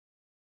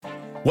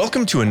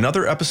Welcome to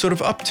another episode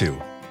of Up To.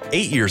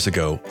 8 years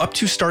ago, Up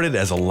To started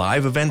as a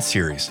live event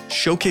series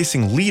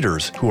showcasing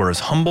leaders who are as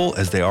humble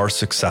as they are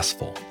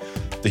successful.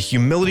 The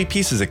humility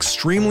piece is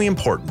extremely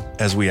important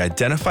as we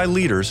identify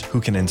leaders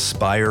who can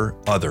inspire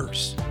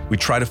others. We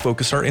try to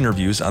focus our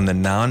interviews on the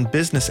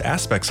non-business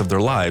aspects of their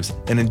lives,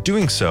 and in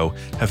doing so,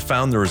 have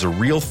found there is a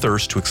real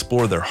thirst to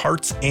explore their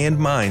hearts and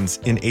minds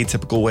in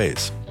atypical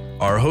ways.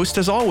 Our host,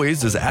 as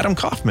always, is Adam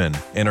Kaufman,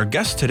 and our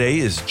guest today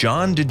is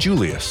John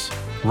DeJulius.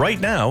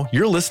 Right now,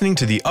 you're listening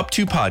to the Up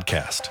To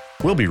podcast.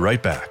 We'll be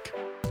right back.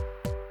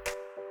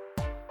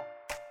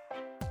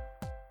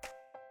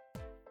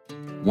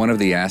 One of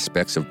the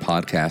aspects of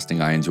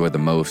podcasting I enjoy the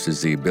most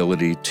is the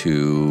ability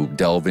to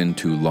delve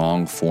into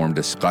long-form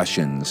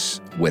discussions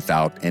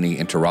without any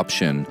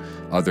interruption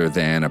other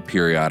than a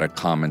periodic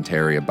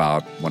commentary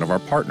about one of our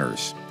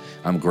partners.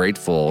 I'm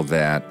grateful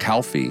that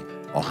Calfee,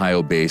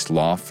 Ohio-based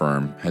law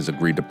firm, has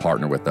agreed to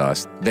partner with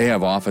us. They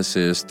have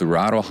offices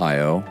throughout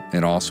Ohio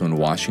and also in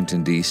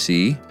Washington,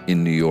 D.C.,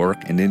 in New York,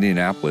 and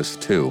Indianapolis,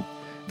 too.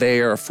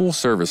 They are a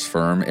full-service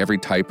firm, every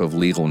type of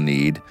legal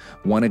need.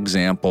 One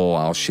example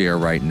I'll share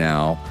right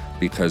now,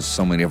 because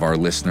so many of our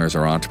listeners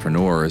are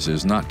entrepreneurs,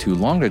 is not too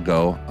long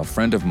ago, a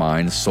friend of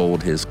mine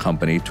sold his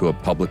company to a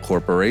public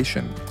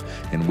corporation.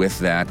 And with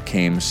that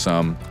came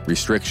some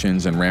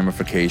restrictions and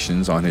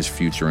ramifications on his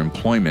future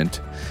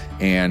employment.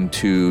 And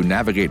to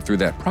navigate through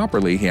that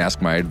properly, he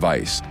asked my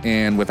advice.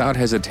 And without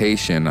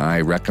hesitation,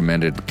 I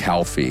recommended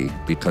Calfee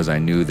because I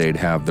knew they'd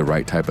have the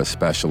right type of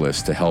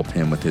specialist to help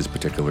him with his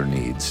particular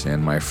needs.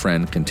 And my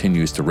friend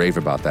continues to rave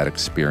about that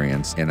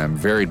experience. And I'm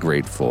very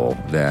grateful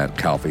that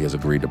Calfee has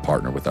agreed to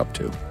partner with Up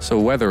To. So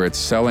whether it's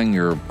selling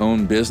your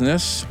own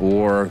business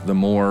or the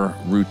more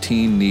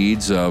routine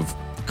needs of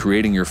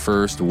creating your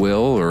first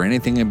will or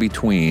anything in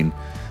between,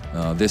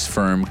 this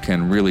firm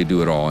can really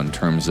do it all in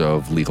terms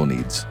of legal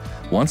needs.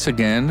 Once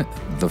again,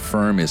 the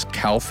firm is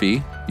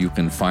Calfee. You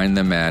can find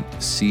them at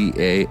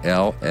calfee.com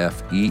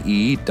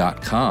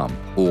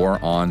or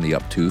on the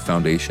Up To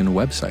Foundation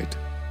website.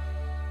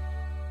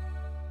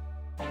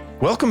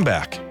 Welcome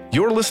back.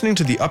 You're listening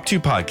to the Up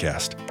To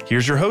podcast.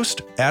 Here's your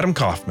host, Adam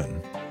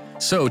Kaufman.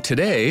 So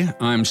today,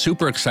 I'm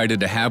super excited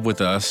to have with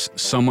us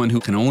someone who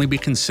can only be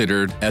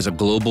considered as a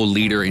global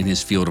leader in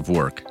his field of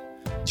work.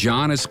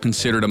 John is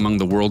considered among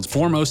the world's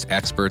foremost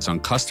experts on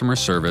customer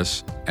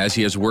service, as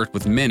he has worked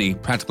with many,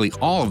 practically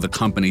all of the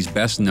companies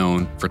best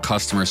known for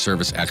customer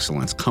service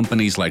excellence.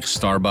 Companies like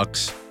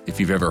Starbucks, if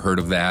you've ever heard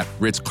of that,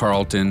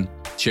 Ritz-Carlton,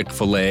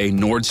 Chick-fil-A,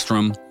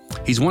 Nordstrom.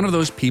 He's one of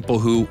those people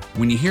who,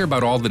 when you hear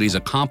about all that he's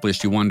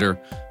accomplished, you wonder,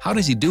 how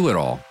does he do it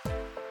all?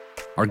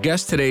 Our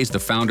guest today is the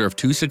founder of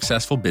two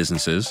successful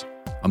businesses,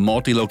 a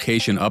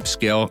multi-location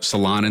upscale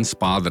salon and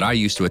spa that I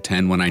used to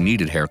attend when I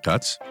needed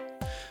haircuts,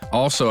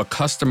 also a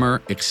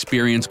customer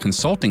experience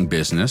consulting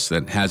business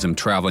that has him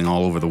traveling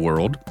all over the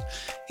world.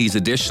 He's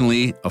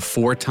additionally a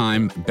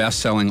 4-time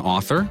best-selling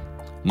author.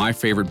 My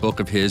favorite book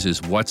of his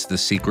is What's the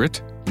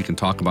Secret? We can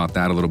talk about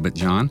that a little bit,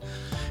 John.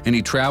 And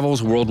he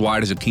travels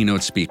worldwide as a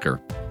keynote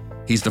speaker.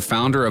 He's the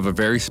founder of a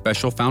very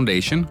special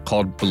foundation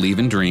called Believe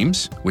in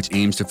Dreams, which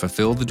aims to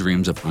fulfill the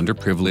dreams of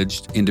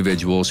underprivileged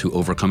individuals who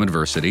overcome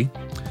adversity.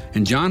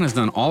 And John has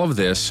done all of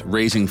this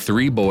raising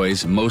 3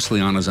 boys,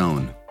 mostly on his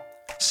own.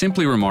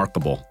 Simply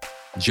remarkable.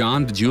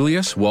 John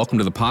DeJulius, welcome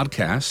to the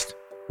podcast,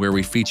 where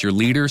we feature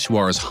leaders who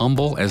are as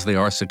humble as they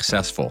are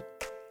successful.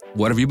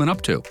 What have you been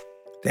up to?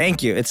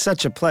 Thank you. It's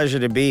such a pleasure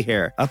to be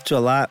here. Up to a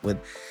lot with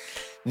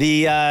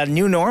the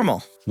new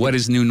normal. What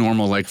is new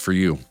normal like for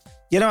you?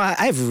 You know,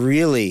 I've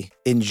really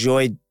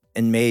enjoyed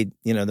and made,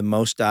 the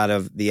most out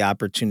of the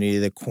opportunity,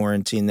 the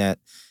quarantine that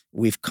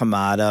we've come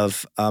out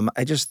of.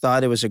 I just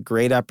thought it was a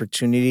great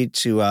opportunity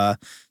to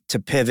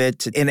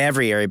pivot in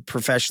every area,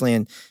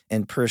 professionally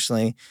and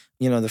personally.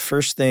 The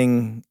first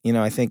thing,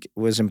 I think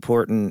was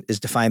important is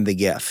to find the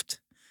gift,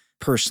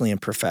 personally and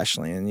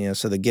professionally. And,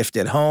 so the gift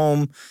at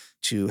home,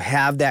 to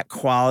have that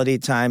quality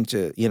time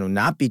to,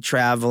 not be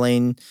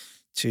traveling,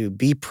 to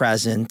be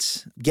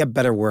present, get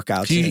better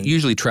workouts. You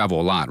usually travel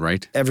a lot,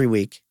 right? Every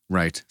week.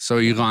 Right. So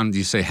you're gone, do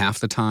you say half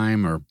the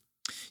time or?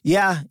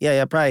 Yeah,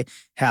 probably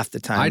half the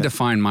time. I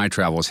define my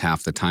travel as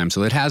half the time,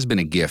 so it has been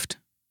a gift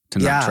to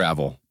not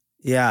travel.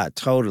 Yeah,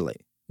 totally.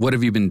 What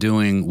have you been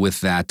doing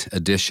with that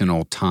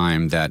additional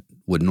time that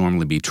would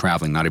normally be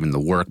traveling, not even the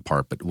work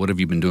part, but what have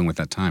you been doing with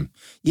that time?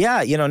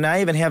 Yeah, not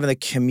even having the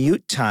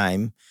commute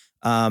time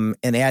and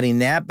adding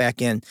that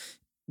back in,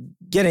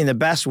 getting the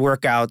best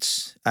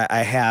workouts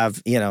I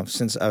have,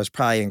 since I was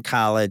probably in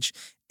college.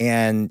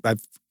 And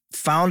I've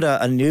found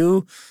a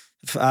new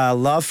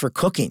love for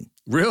cooking.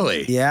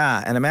 Really?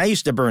 Yeah. And I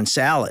used to burn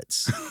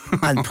salads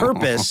on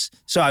purpose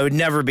so I would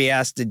never be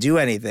asked to do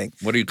anything.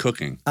 What are you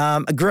cooking?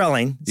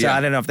 Grilling. So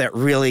I don't know if that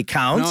really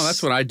counts. No,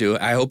 that's what I do.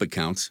 I hope it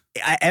counts.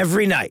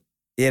 Every night.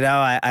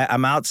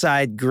 I'm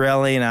outside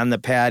grilling on the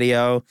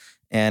patio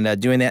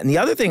and doing that. And the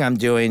other thing I'm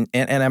doing,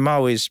 and I'm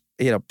always,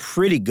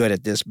 pretty good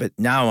at this, but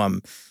now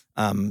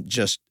I'm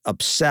just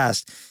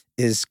obsessed,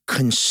 is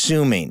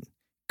consuming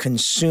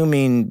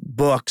consuming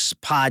books,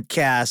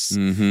 podcasts,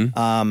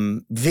 Mm-hmm.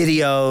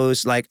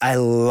 videos. Like, I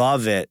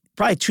love it.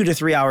 Probably 2 to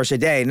 3 hours a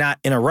day, not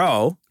in a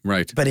row,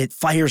 Right. but it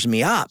fires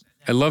me up.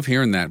 I love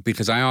hearing that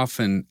because I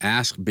often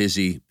ask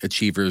busy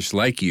achievers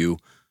like you,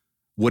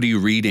 what are you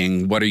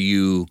reading? What are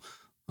you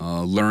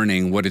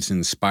learning? What is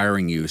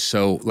inspiring you?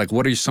 So, like,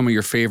 what are some of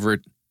your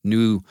favorite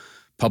new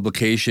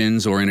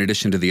publications, or in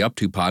addition to the Up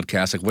To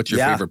podcast, like, what's your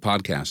Yeah. favorite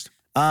podcast?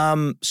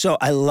 So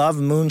I love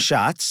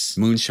Moonshots.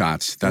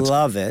 Moonshots. That's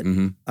Love it.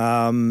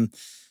 Mhm.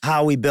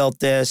 How We Built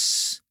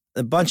This,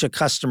 a bunch of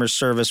customer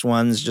service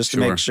ones just to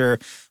make sure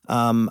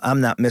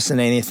I'm not missing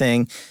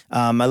anything.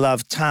 I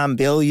love Tom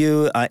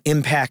Bilyeu,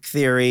 Impact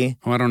Theory.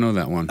 Oh, I don't know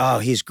that one. Oh,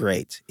 he's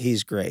great.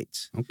 He's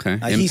great. Okay.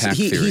 He's- Impact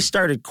Theory. he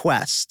started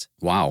Quest.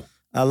 Wow.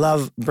 I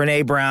love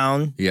Brene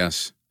Brown.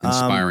 Yes.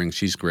 Inspiring.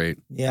 She's great.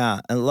 Yeah,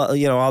 and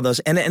all those.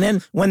 And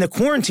then when the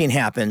quarantine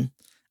happened,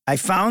 I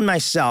found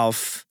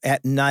myself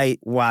at night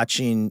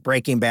watching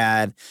Breaking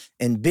Bad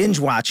and binge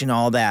watching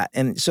all that.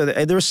 And so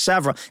there were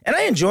several. And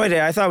I enjoyed it.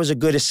 I thought it was a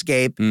good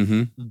escape.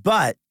 Mm-hmm.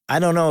 But I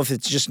don't know if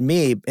it's just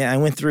me. And I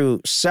went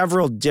through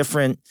several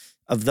different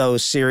of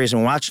those series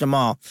and watched them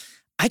all.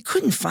 I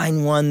couldn't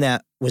find one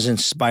that was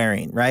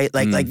inspiring, right?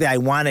 Like that I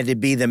wanted to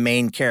be the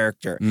main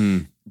character.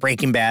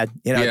 Breaking Bad,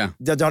 Yeah.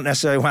 don't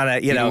necessarily want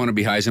to, You don't want to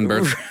be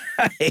Heisenberg.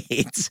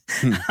 right.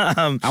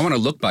 I want to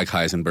look like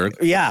Heisenberg.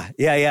 Yeah.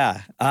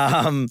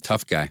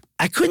 Tough guy.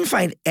 I couldn't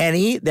find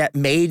any that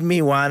made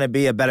me want to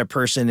be a better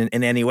person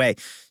in any way.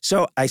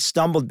 So I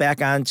stumbled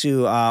back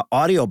onto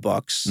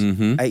audiobooks.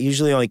 Mm-hmm. I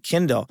usually only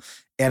Kindle,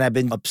 and I've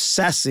been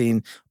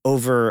obsessing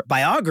over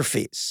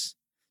biographies.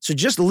 So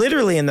just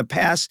literally in the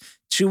past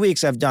 2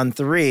 weeks, I've done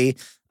 3.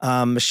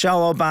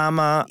 Michelle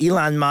Obama,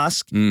 Elon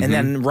Musk, Mm-hmm. and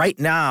then right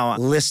now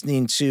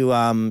listening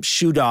to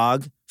Shoe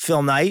Dog,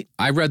 Phil Knight.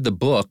 I read the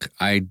book.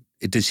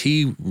 Does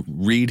he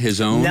read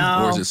his own,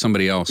 No. or is it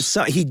somebody else?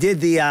 So he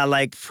did the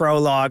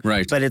prologue,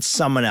 Right. but it's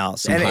someone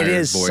else. Some And it hired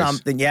is voice.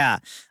 something, yeah.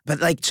 But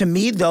to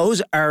me,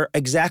 those are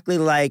exactly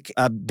like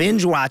a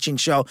binge watching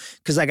show.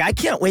 Cause I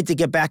can't wait to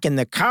get back in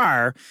the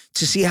car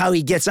to see how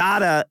he gets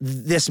out of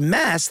this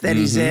mess that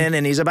he's Mm-hmm. in,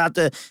 and he's about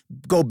to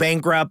go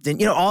bankrupt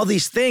and, all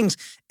these things.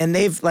 And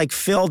they've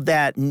filled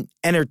that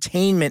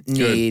entertainment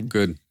need.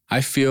 Good. I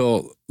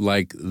feel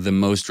like the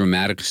most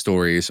dramatic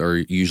stories are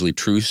usually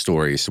true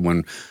stories.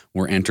 When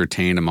we're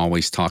entertained, I'm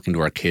always talking to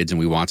our kids and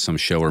we watch some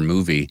show or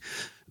movie,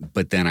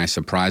 but then I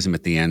surprise them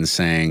at the end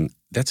saying,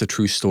 that's a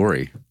true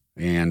story.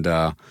 And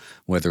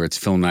whether it's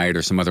Phil Knight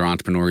or some other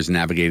entrepreneur who's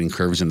navigating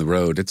curves in the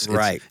road,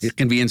 Right. it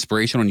can be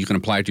inspirational and you can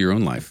apply it to your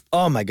own life.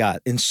 Oh my God.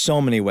 In so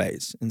many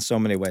ways.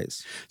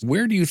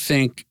 Where do you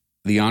think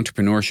the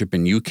entrepreneurship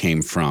in you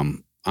came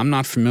from? I'm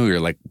not familiar.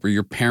 Like, were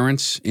your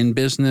parents in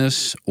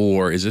business,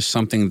 or is this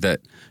something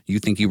that you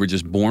think you were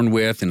just born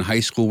with? In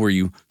high school, were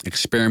you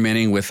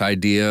experimenting with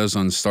ideas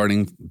on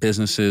starting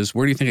businesses?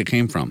 Where do you think it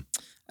came from?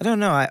 I don't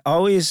know. I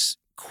always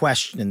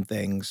question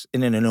things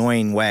in an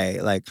annoying way.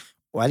 Like,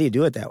 why do you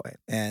do it that way?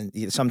 And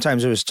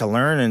sometimes it was to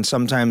learn, and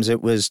sometimes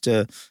it was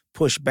to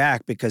push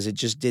back because it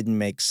just didn't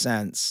make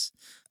sense.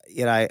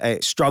 I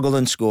struggled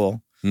in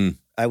school.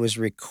 I was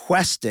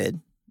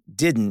requested,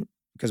 didn't,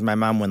 because my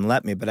mom wouldn't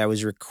let me, but I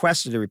was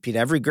requested to repeat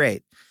every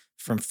grade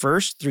from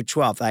 1st through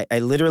 12th. I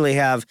literally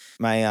have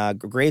my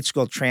grade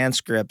school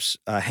transcripts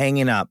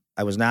hanging up.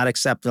 I was not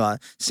accepted at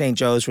St.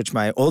 Joe's, which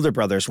my older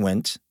brothers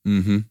went.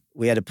 Mm-hmm.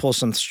 We had to pull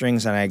some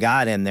strings, and I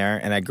got in there,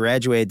 and I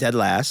graduated dead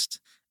last.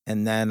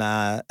 And then,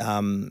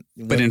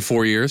 But in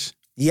 4 years?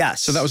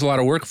 yes. So that was a lot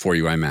of work for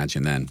you, I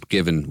imagine, then,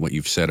 given what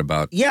you've said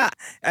about. Yeah,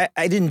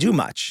 I didn't do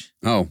much.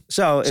 Oh,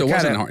 So it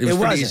wasn't hard. It was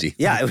pretty easy.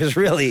 Yeah, it was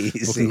really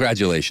easy. well,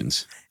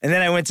 congratulations. And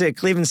then I went to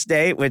Cleveland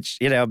State, which,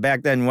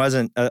 back then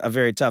wasn't a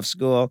very tough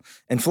school,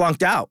 and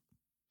flunked out.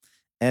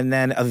 And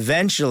then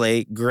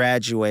eventually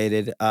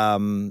graduated,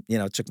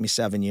 took me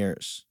 7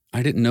 years.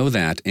 I didn't know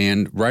that.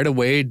 And right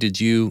away, did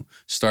you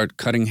start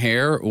cutting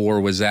hair, or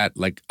was that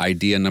like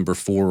idea number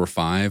 4 or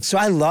 5? So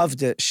I love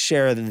to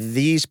share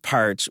these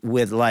parts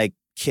with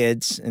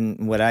kids.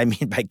 And what I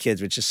mean by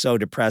kids, which is so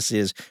depressing,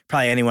 is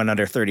probably anyone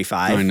under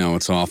 35. I know,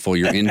 it's awful.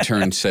 Your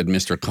intern said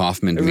Mr.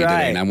 Kaufman to me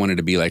today, and I wanted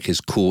to be like his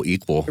cool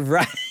equal.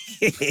 Right.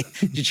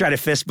 Did you try to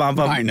fist bump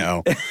him? I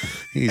know.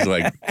 He's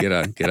like, get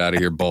out of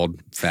here,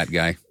 bald, fat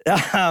guy.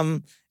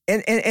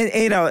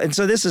 And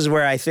so this is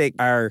where I think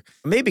our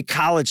maybe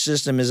college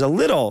system is a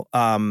little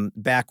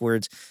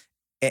backwards,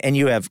 and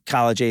you have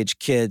college age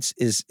kids,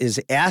 is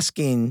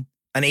asking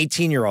an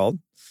 18-year-old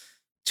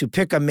to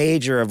pick a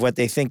major of what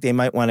they think they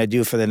might want to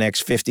do for the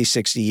next 50,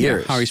 60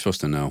 years. Yeah, how are you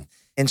supposed to know?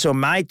 And so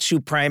my 2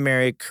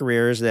 primary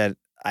careers that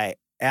I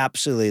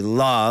absolutely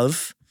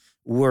love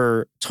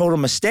were total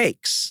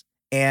mistakes.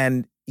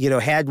 And,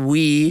 had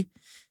we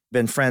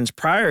been friends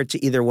prior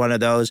to either one of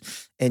those,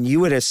 and you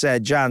would have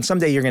said, John,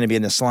 someday you're going to be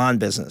in the salon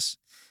business,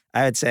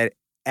 I had said,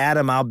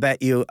 Adam, I'll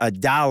bet you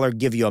 $1,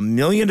 give you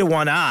 1,000,000 to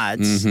 1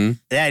 odds. Mm-hmm.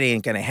 That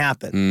ain't going to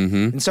happen. Mm-hmm.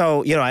 And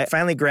so, I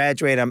finally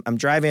graduated. I'm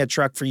driving a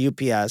truck for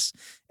UPS,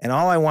 and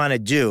all I want to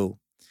do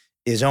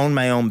is own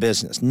my own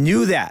business.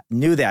 Knew that.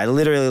 I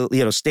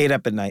literally, stayed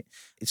up at night.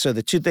 So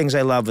the two things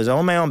I love was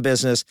own my own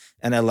business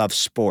and I love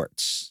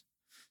sports.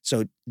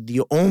 So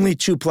the only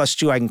 2 +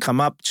 2 I can come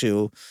up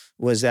to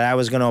was that I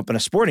was going to open a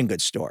sporting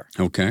goods store.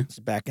 Okay.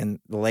 Back in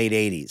the late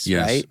 80s,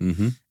 Yes. right?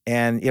 Mm-hmm.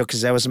 And,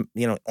 because that was,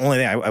 only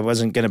thing I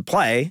wasn't going to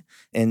play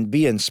and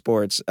be in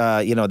sports,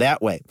 that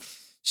way.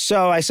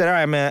 So I said, all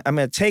right, I'm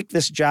going to take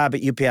this job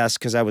at UPS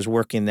because I was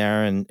working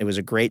there and it was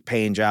a great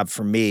paying job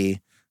for me.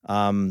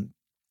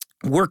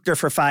 Worked there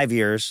for 5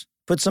 years,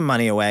 put some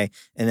money away,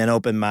 and then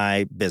opened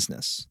my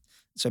business.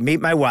 So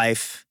meet my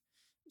wife.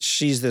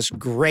 She's this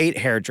great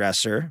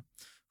hairdresser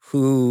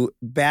who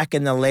back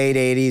in the late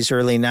 80s,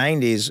 early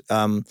 90s,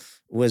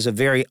 was a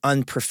very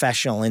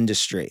unprofessional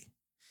industry.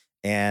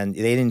 And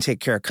they didn't take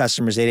care of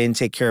customers. They didn't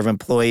take care of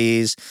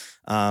employees.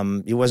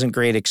 It wasn't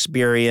great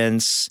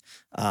experience.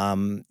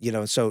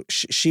 So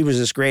she was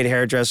this great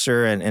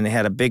hairdresser and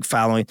had a big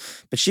following,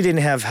 but she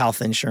didn't have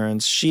health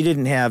insurance. She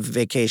didn't have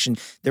vacation.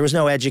 There was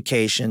no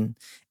education.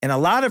 And a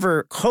lot of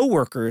her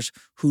coworkers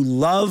who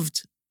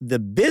loved the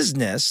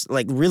business,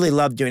 like really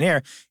loved doing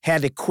hair,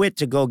 had to quit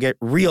to go get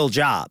real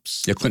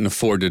jobs. They couldn't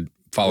afford to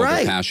follow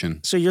their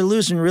passion. So you're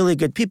losing really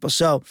good people.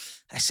 So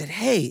I said,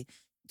 hey,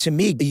 to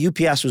me, the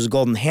UPS was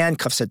golden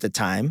handcuffs at the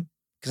time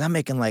because I'm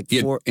making like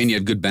 $4. And you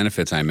had good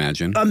benefits, I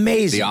imagine.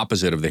 Amazing. The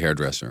opposite of the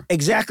hairdresser.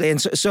 Exactly.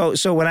 And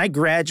so when I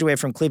graduated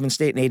from Cleveland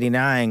State in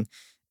 '89,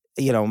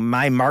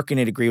 my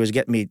marketing degree was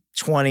getting me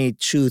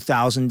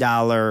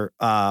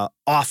 $22,000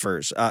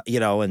 offers,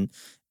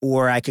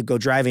 or I could go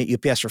driving at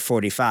UPS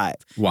for $45.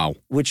 Wow.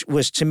 Which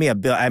was to me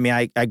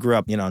I grew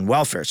up, on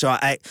welfare. So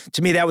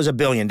to me, that was $1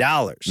 billion.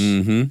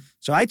 Mm-hmm.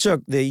 So I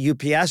took the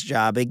UPS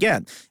job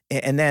again.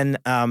 And then,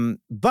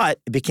 but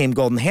it became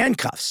golden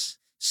handcuffs.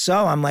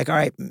 So I'm like, all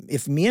right,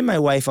 if me and my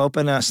wife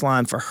open a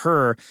salon for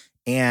her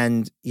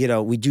and,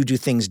 we do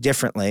things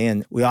differently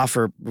and we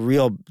offer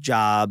real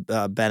job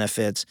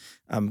benefits,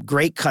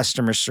 great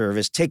customer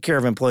service, take care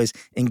of employees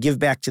and give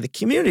back to the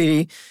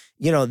community,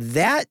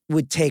 that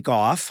would take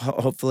off,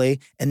 hopefully,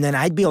 and then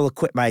I'd be able to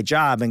quit my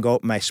job and go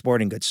open my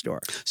sporting goods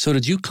store. So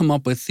did you come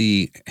up with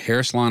the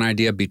hair salon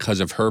idea because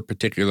of her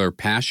particular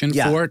passion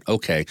for it?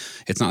 Okay.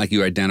 It's not like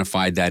you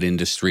identified that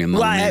industry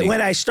among many.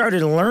 When I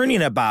started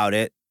learning about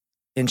it,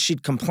 and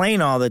she'd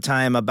complain all the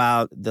time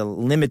about the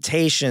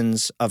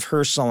limitations of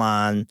her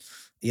salon,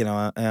 and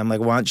I'm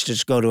like, why don't you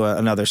just go to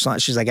another salon?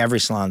 She's like,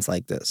 every salon's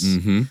like this.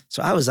 Mm-hmm.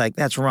 So I was like,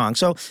 that's wrong.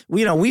 So,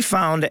 we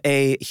found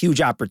a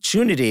huge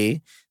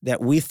opportunity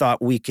that we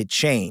thought we could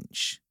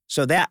change.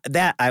 So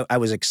that I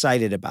was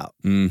excited about.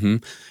 Mm-hmm.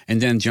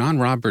 And then John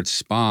Roberts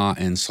Spa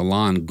and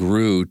Salon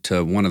grew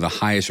to one of the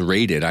highest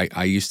rated.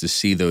 I used to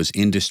see those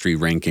industry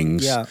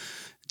rankings. Yeah.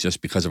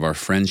 Just because of our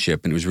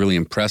friendship. And it was really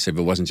impressive.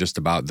 It wasn't just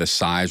about the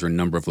size or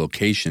number of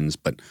locations,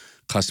 but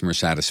customer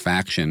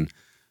satisfaction.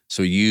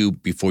 So you,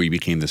 before you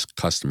became this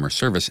customer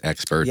service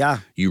expert,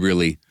 you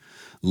really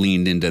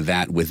leaned into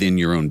that within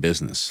your own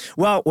business.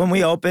 Well, when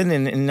we opened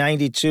in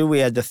 92, we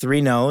had the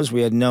 3 no's.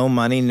 We had no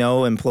money,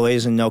 no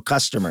employees, and no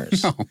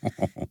customers.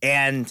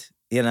 And,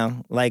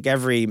 like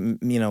every,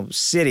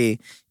 city,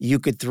 you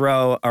could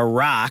throw a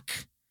rock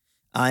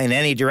in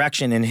any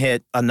direction and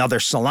hit another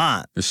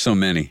salon. There's so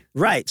many.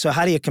 Right. So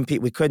how do you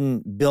compete? We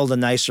couldn't build a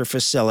nicer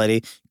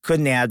facility,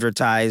 couldn't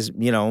advertise,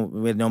 we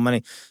had no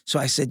money. So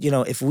I said,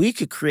 if we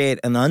could create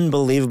an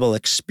unbelievable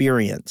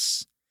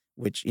experience,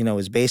 which,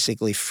 is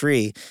basically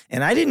free.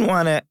 And I didn't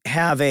want to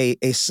have a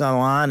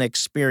salon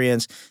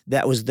experience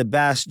that was the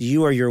best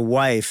you or your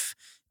wife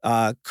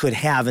could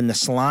have in the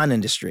salon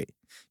industry.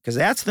 Because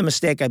that's the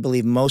mistake I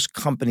believe most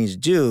companies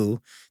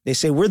do. They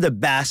say, we're the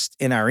best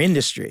in our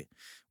industry.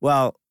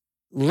 Well,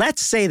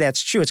 let's say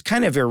that's true. It's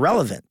kind of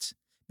irrelevant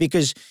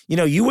because,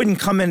 you wouldn't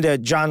come into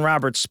John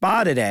Roberts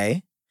Spa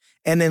today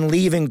and then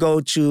leave and go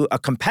to a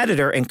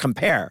competitor and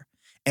compare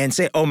and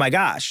say, oh my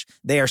gosh,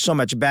 they are so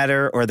much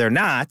better or they're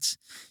not.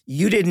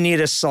 You didn't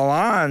need a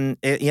salon,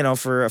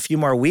 for a few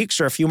more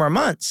weeks or a few more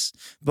months.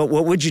 But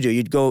what would you do?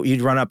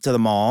 You'd run up to the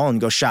mall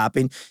and go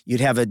shopping. You'd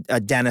have a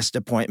dentist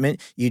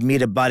appointment. You'd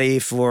meet a buddy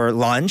for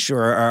lunch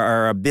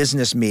or a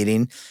business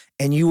meeting.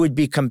 And you would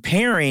be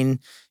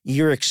comparing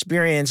your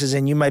experiences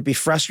and you might be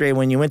frustrated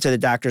when you went to the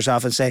doctor's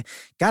office and say,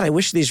 God, I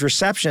wish these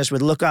receptionists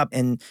would look up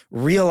and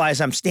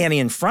realize I'm standing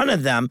in front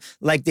of them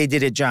like they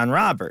did at John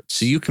Roberts.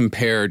 So you're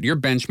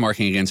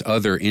benchmarking against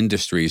other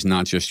industries,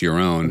 not just your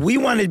own. We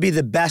wanted to be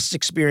the best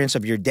experience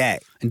of your day.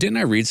 And didn't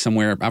I read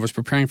somewhere, I was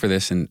preparing for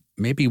this, and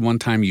maybe one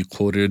time you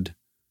quoted,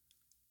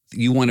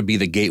 you want to be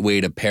the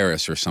gateway to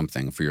Paris or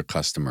something for your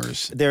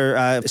customers. Their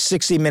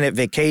 60-minute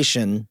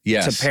vacation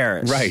to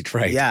Paris.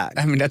 Right. Yeah.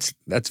 I mean, that's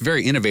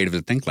very innovative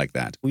to think like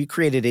that. We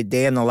created a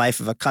day in the life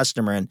of a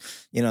customer, and,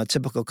 a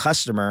typical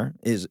customer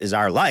is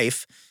our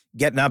life.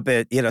 Getting up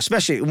at,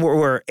 especially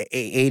we're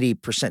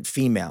 80%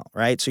 female,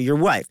 right? So your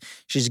wife,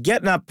 she's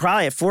getting up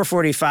probably at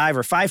 4:45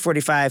 or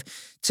 5:45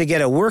 to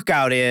get a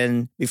workout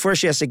in before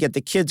she has to get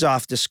the kids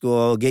off to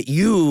school, get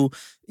you,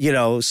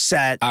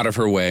 set. Out of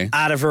her way.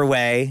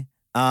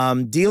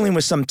 dealing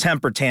with some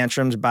temper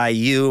tantrums by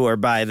you or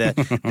by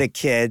the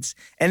kids.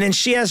 And then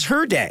she has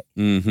her day.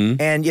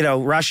 And,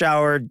 rush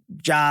hour,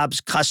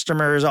 jobs,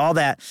 customers, all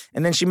that.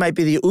 And then she might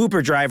be the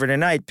Uber driver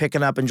tonight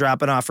picking up and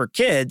dropping off her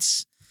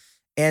kids.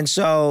 And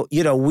so,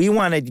 we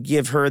wanted to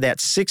give her that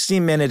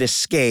 60-minute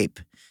escape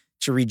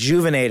to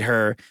rejuvenate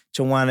her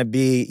to want to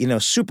be,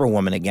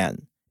 superwoman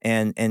again.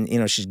 And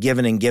she's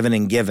given and given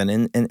and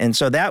given. And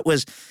so that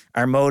was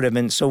our motive.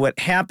 And so what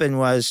happened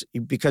was,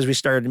 because we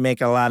started to make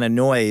a lot of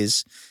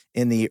noise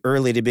in the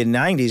early to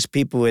mid-90s,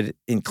 people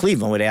in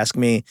Cleveland would ask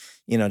me,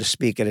 to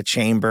speak at a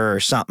chamber or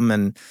something.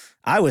 And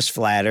I was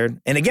flattered.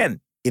 And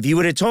again, if you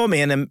would have told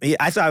me, and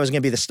I thought I was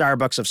going to be the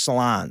Starbucks of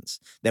salons,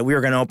 that we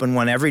were going to open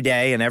one every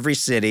day in every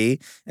city,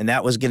 and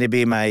that was going to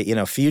be my,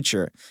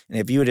 future. And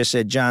if you would have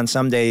said, John,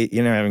 someday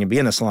you're not going to be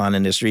in the salon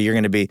industry, you're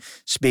going to be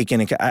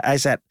speaking. I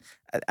said,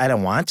 I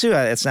don't want to.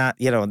 It's not,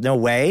 no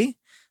way.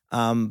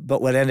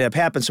 But what ended up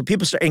happening, so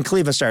people in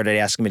Cleveland started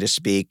asking me to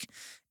speak,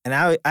 and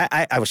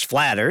I was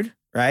flattered,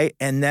 right?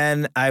 And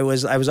then I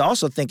was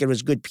also thinking it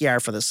was good PR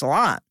for the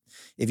salon.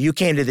 If you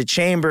came to the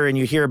chamber and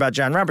you hear about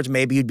John Roberts,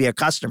 maybe you'd be a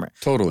customer.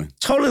 Totally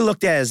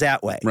looked at it as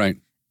that way. Right.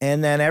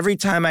 And then every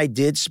time I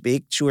did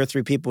speak, 2 or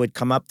 3 people would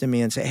come up to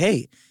me and say,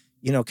 hey,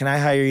 can I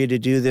hire you to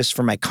do this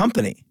for my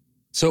company?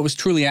 So it was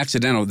truly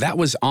accidental. That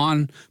was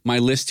on my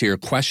list here.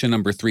 Question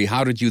number 3,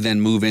 how did you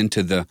then move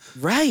into the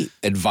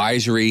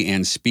advisory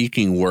and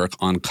speaking work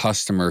on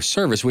customer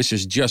service, which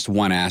is just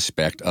one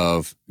aspect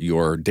of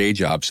your day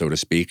job, so to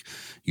speak.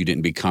 You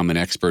didn't become an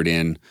expert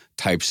in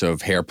types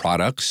of hair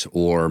products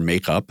or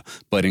makeup,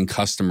 but in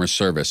customer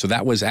service. So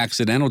that was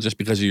accidental just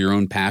because of your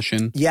own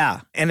passion?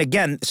 Yeah. And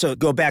again, so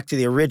go back to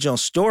the original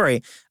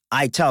story.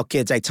 I tell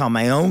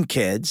my own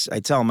kids, I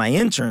tell my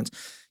interns,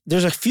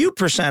 there's a few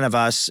percent of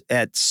us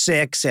at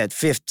 6, at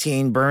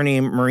 15, Bernie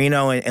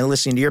Marino, and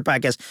listening to your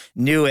podcast,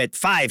 knew at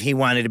 5 he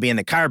wanted to be in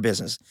the car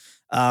business.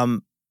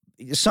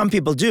 Some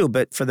people do,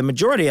 but for the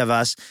majority of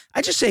us,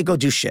 I just say go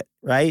do shit,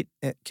 right?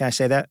 Can I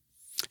say that?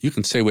 You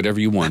can say whatever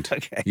you want.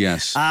 Okay.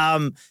 Yes.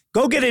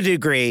 Go get a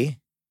degree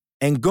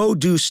and go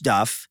do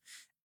stuff.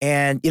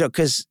 And,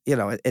 because,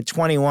 at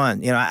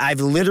 21,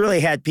 I've literally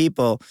had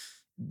people,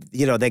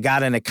 they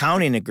got an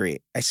accounting degree.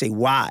 I say,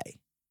 why?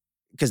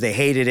 Because they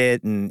hated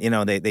it and,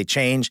 they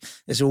changed.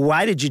 They said, well,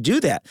 why did you do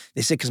that?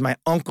 They said, because my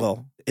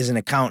uncle is an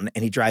accountant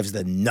and he drives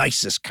the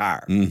nicest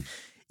car. And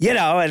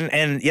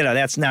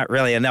that's not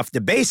really enough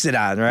to base it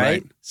on,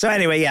 right? So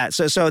anyway, yeah.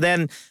 So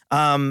then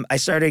I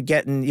started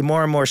getting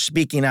more and more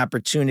speaking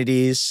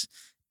opportunities.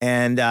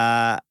 And,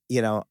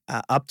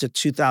 up to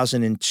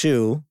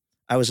 2002,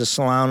 I was a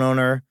salon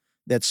owner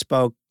that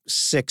spoke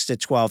 6 to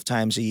 12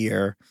 times a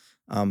year,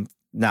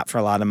 not for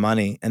a lot of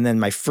money. And then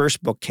my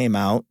first book came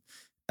out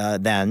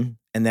then.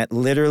 And that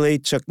literally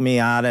took me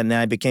out, and then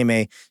I became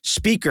a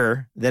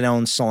speaker that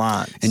owned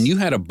salons. And you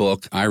had a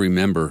book, I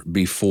remember,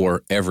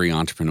 before every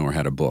entrepreneur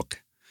had a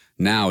book.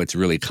 Now it's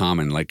really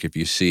common. Like if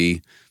you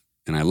see,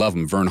 and I love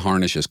him, Vern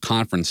Harnish's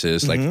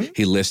conferences, like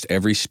he lists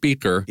every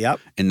speaker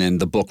and then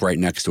the book right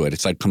next to it.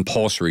 It's like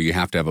compulsory. You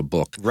have to have a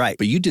book. Right.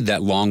 But you did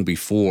that long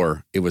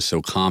before it was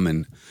so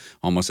common,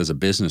 almost as a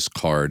business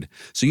card.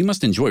 So you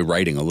must enjoy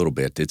writing a little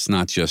bit. It's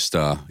not just,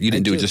 you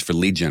didn't do it just for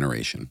lead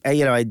generation.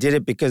 I did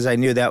it because I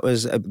knew that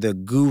was the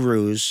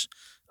gurus,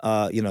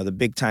 the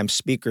big time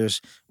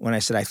speakers. When I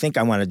said, I think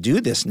I want to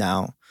do this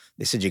now,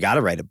 they said, you got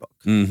to write a book.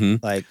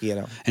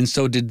 And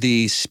so did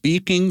the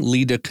speaking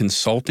lead to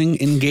consulting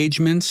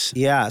engagements?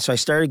 Yeah. So I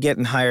started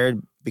getting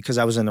hired because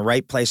I was in the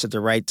right place at the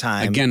right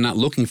time. Again, not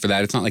looking for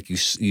that. It's not like you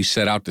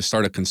set out to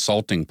start a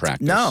consulting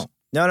practice. No.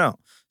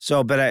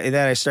 So, then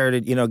I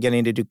started,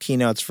 getting to do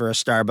keynotes for a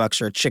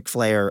Starbucks or a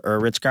Chick-fil-A or a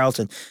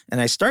Ritz-Carlton.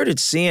 And I started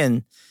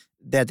seeing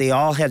that they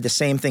all had the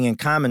same thing in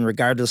common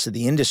regardless of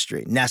the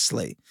industry.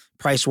 Nestle,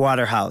 Price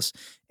Waterhouse.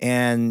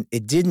 And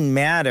it didn't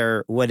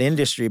matter what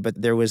industry,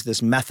 but there was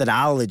this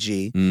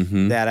methodology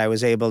that I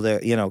was able to,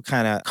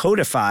 kind of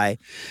codify.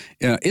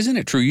 Isn't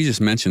it true? You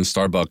just mentioned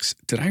Starbucks.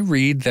 Did I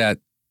read that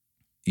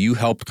you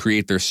helped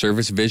create their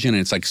service vision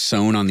and it's like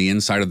sewn on the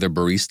inside of their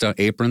barista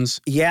aprons?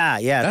 Yeah.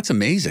 That's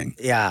amazing.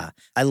 Yeah.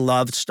 I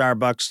loved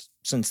Starbucks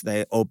since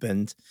they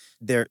opened.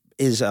 There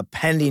is a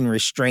pending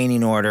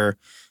restraining order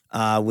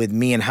with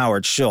me and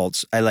Howard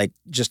Schultz. I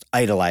just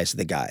idolized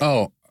the guy.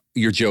 Oh,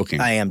 you're joking.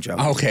 I am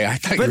joking. Okay, I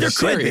thought you were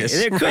serious.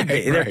 There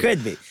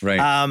could be.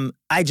 Right.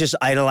 I just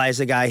idolize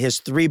the guy. His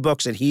 3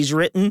 books that he's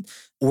written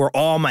were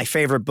all my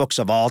favorite books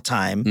of all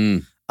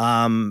time.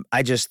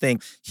 I just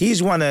think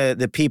he's one of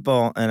the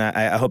people, and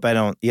I hope I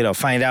don't,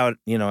 find out,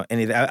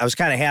 anything. I was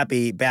kind of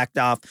happy he backed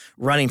off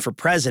running for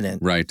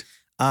president. Right.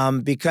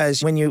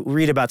 Because when you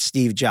read about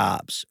Steve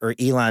Jobs or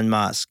Elon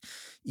Musk,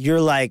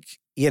 you're like,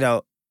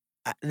 now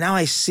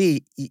I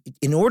see,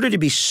 in order to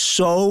be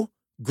so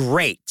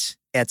great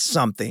at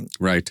something,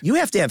 right, you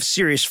have to have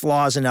serious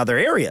flaws in other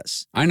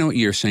areas. I know what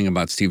you're saying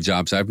about Steve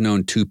Jobs. I've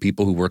known 2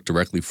 people who worked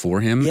directly for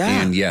him. Yeah.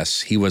 And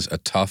yes, he was a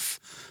tough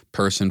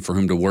person for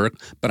whom to work,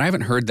 but I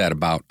haven't heard that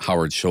about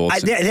Howard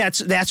Schultz.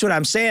 That's what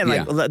I'm saying.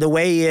 Like the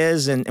way he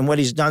is and what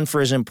he's done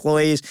for his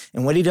employees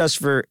and what he does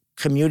for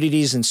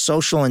communities and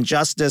social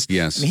injustice.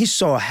 Yes. I mean, he's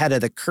so ahead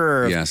of the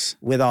curve Yes.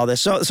 with all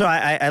this. So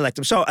I liked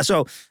him. So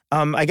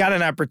I got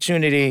an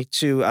opportunity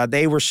to,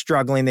 they were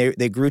struggling.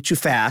 They grew too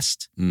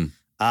fast.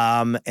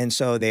 And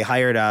so they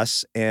hired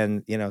us,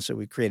 and, so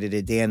we created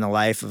a day in the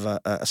life of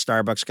a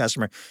Starbucks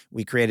customer.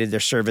 We created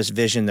their service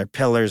vision, their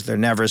pillars, their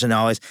nevers and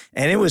always.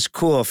 And it was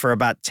cool for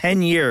about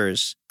 10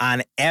 years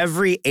on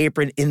every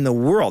apron in the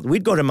world.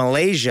 We'd go to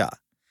Malaysia,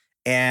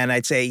 and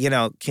I'd say,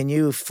 can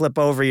you flip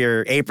over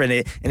your apron?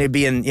 And it'd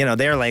be in,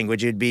 their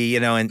language. It'd be,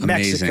 in Amazing.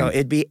 Mexico.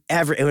 It'd be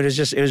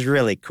it was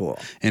really cool.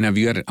 And have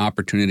you had an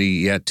opportunity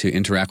yet to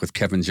interact with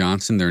Kevin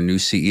Johnson, their new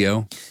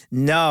CEO?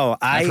 No,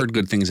 I've heard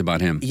good things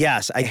about him.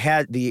 Yes, I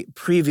had the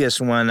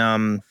previous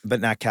one, but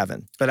not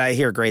Kevin. But I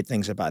hear great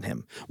things about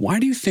him.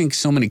 Why do you think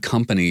so many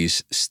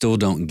companies still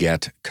don't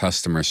get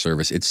customer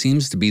service? It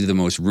seems to be the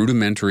most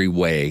rudimentary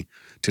way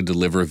to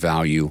deliver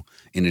value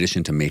in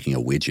addition to making a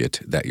widget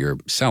that you're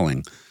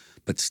selling.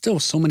 But still,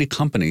 so many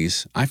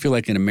companies, I feel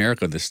like in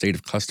America, the state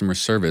of customer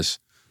service,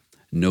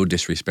 no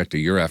disrespect to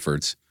your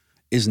efforts,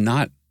 is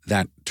not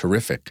that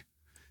terrific.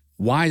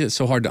 Why is it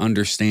so hard to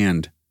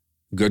understand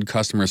good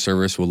customer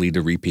service will lead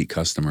to repeat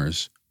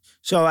customers?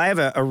 So I have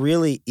a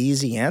really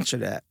easy answer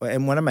to that.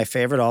 And one of my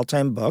favorite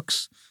all-time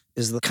books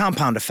is The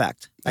Compound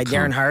Effect by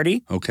Darren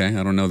Hardy. Okay,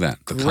 I don't know that.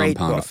 The Great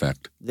Compound book.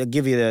 Effect. They'll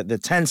give you the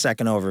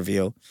 10-second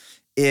overview.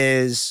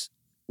 Is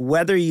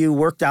whether you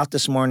worked out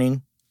this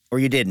morning or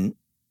you didn't,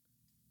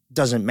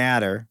 doesn't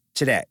matter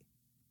today.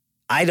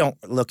 I don't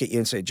look at you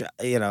and say,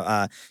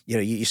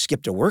 you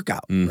skipped a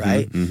workout,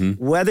 right? Mm-hmm.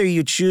 Whether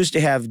you choose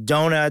to have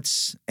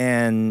donuts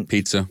and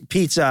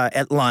Pizza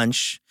at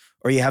lunch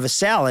or you have a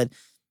salad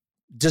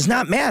does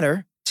not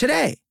matter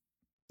today.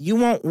 You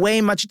won't weigh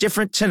much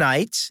different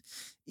tonight.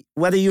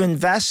 Whether you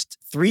invest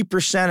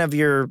 3% of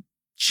your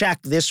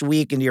check this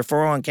week into your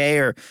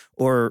 401k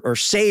or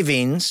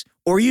savings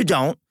or you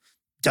don't,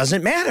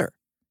 doesn't matter.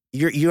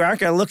 You aren't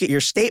going to look at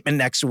your statement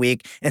next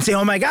week and say,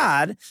 oh, my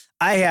God,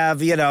 I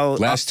have,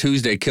 Last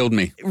Tuesday killed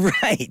me.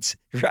 Right.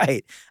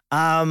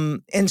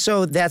 And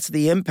so that's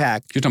the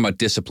impact. You're talking about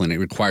discipline. It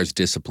requires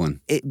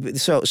discipline.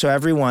 So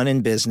everyone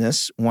in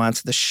business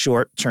wants the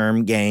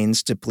short-term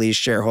gains to please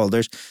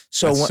shareholders.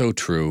 That's so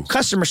true.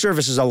 Customer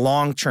service is a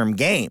long-term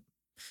game.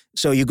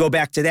 So you go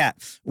back to that.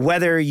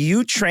 Whether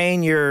you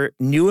train your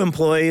new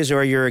employees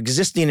or your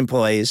existing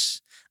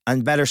employees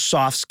on better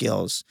soft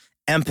skills,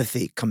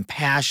 empathy,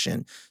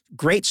 compassion,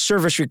 great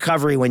service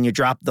recovery when you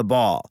drop the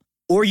ball,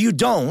 or you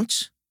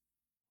don't,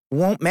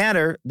 won't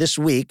matter this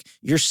week.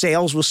 Your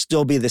sales will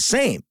still be the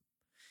same.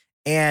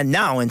 And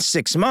now in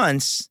 6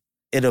 months,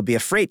 it'll be a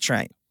freight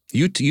train.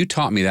 You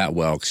taught me that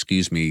well.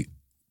 Excuse me.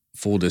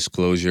 Full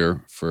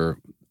disclosure for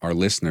our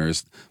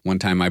listeners. One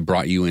time I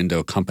brought you into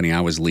a company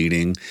I was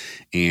leading,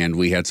 and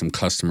we had some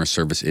customer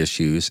service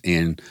issues.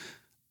 And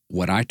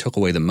what I took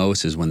away the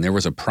most is when there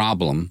was a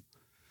problem,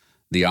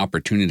 the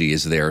opportunity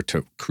is there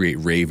to create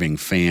raving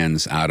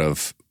fans out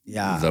of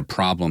the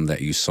problem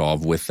that you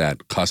solve with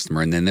that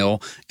customer. And then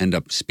they'll end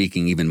up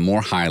speaking even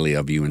more highly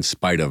of you in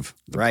spite of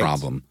the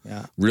problem.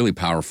 Yeah. Really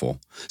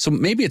powerful. So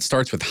maybe it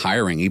starts with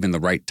hiring even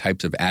the right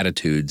types of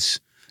attitudes,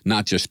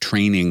 not just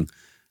training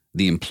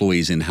the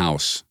employees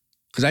in-house.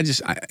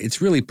 Because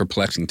it's really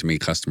perplexing to me,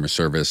 customer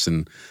service.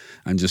 And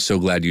I'm just so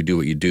glad you do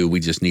what you do.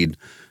 We just need,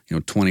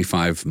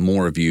 25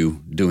 more of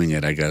you doing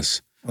it, I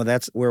guess. Well,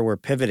 that's where we're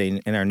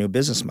pivoting in our new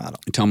business model.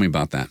 Tell me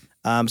about that.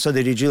 So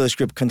the DeJulius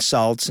Group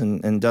consults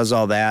and does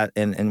all that,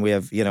 and we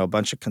have a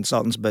bunch of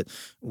consultants. But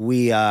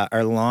we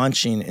are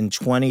launching in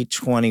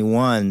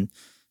 2021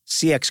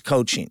 CX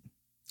Coaching.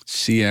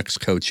 CX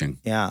Coaching.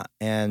 Yeah,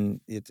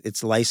 and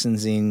it's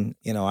licensing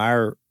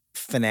our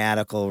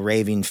fanatical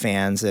raving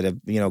fans that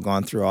have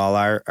gone through all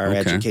our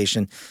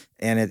education,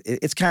 and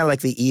it's kind of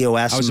like the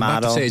EOS model. I was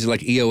about to say, is it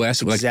like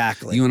EOS?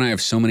 Exactly. Like you and I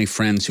have so many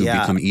friends who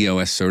become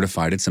EOS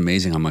certified. It's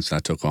amazing how much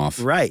that took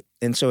off. Right,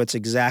 and so it's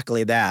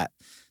exactly that.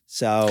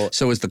 So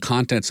is the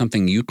content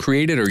something you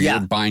created, or you're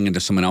buying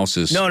into someone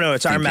else's? No,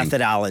 it's thinking? our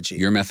methodology.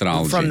 Your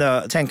methodology. From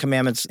the 10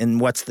 Commandments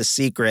and What's the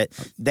Secret,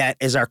 that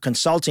is our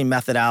consulting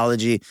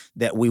methodology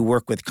that we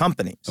work with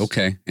companies.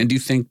 Okay. And do you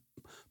think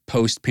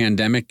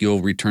post-pandemic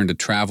you'll return to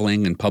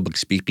traveling and public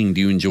speaking?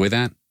 Do you enjoy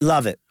that?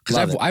 Love it.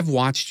 Because I've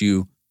watched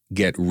you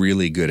get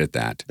really good at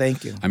that.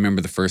 Thank you. I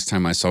remember the first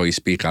time I saw you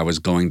speak, I was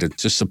going to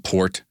just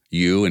support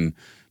you and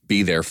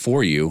be there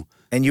for you.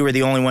 And you were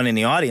the only one in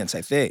the audience,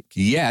 I think.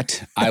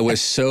 Yet, I was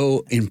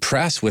so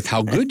impressed with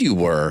how good you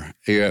were,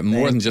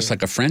 more than just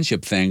like a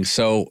friendship thing.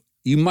 So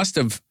you must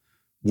have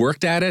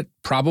worked at it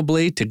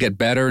probably to get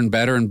better and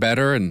better and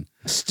better. And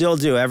still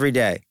do every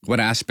day.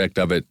 What aspect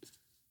of it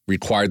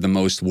required the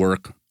most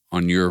work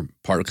on your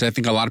part? Because I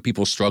think a lot of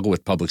people struggle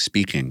with public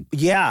speaking.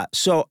 Yeah.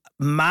 So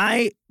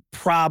my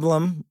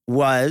problem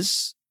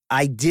was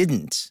I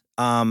didn't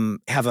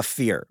have a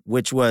fear,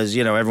 which was,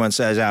 everyone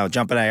says,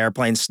 jumping out of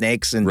airplanes,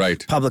 snakes, and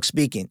public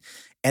speaking.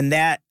 And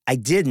that I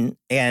didn't.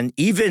 And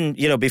even,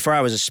 before I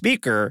was a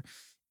speaker,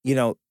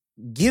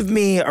 give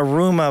me a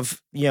room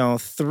of,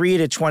 3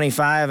 to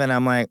 25. And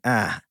I'm like,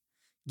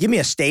 give me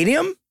a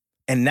stadium.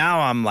 And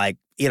now I'm like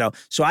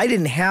So I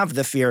didn't have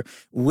the fear,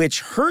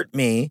 which hurt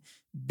me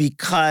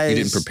because You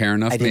didn't prepare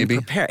enough, maybe? I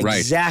didn't prepare. Right.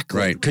 Exactly.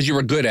 Right. Because you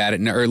were good at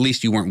it, or at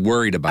least you weren't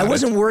worried about it. I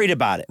wasn't worried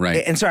about it.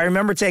 Right. And so I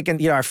remember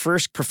taking, our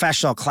first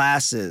professional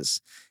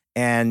classes,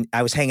 and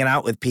I was hanging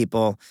out with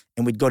people,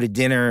 and we'd go to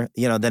dinner,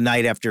 the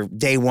night after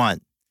day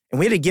one. And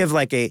we had to give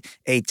like a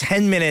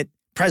 10-minute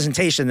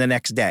presentation the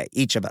next day,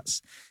 each of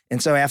us.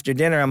 And so after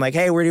dinner, I'm like,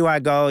 hey, where do you want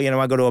to go?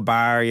 I go to a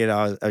bar,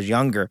 I was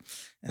younger.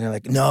 And they're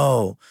like,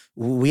 no,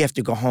 we have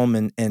to go home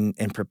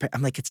and prepare.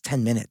 I'm like, it's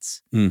 10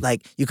 minutes.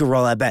 Like, you could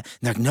roll that back. And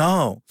they're like,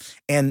 no.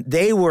 And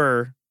they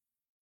were,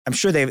 I'm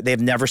sure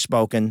they've never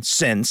spoken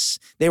since.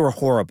 They were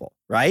horrible,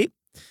 right?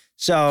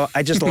 So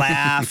I just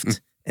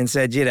laughed and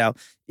said,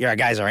 your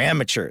guys are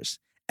amateurs.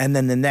 And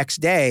then the next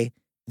day,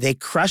 they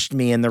crushed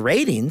me in the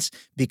ratings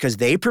because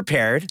they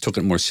prepared. Took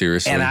it more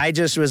seriously. And I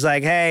just was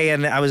like, hey,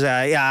 and I was,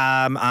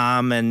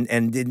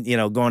 and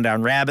didn't, going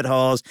down rabbit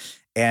holes.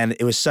 And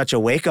it was such a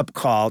wake-up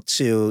call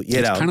to,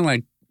 It's kind of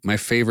like my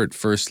favorite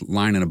first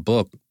line in a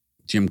book,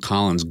 Jim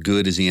Collins,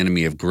 good is the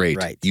enemy of great.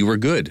 Right. You were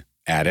good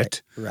at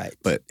it. Right.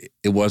 But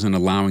it wasn't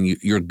allowing you,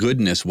 your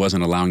goodness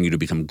wasn't allowing you to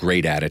become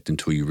great at it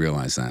until you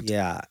realized that.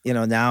 Yeah.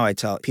 Now I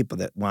tell people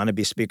that want to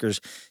be speakers,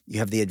 you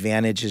have the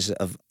advantages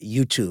of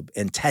YouTube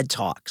and TED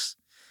Talks.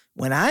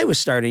 When I was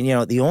starting,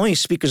 the only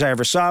speakers I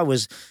ever saw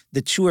was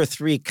the 2 or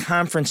 3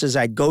 conferences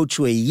I'd go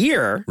to a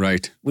year.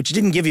 Right. Which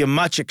didn't give you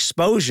much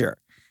exposure.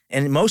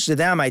 And most of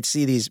them, I'd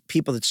see these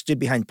people that stood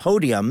behind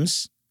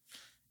podiums,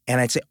 and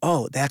I'd say,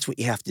 oh, that's what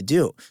you have to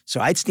do. So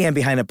I'd stand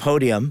behind a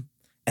podium,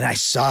 and I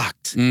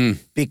sucked. And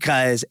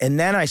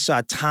then I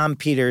saw Tom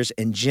Peters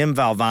and Jim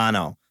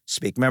Valvano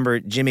speak. Remember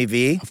Jimmy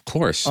V? Of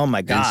course. Oh,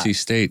 my God. NC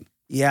State.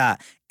 Yeah.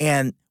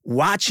 And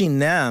watching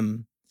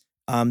them,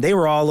 they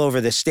were all over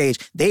the stage.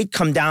 They'd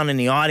come down in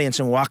the audience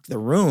and walk the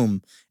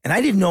room, and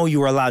I didn't know you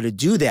were allowed to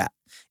do that.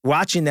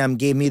 Watching them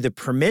gave me the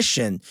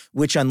permission,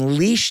 which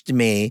unleashed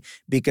me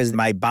because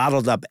my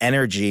bottled up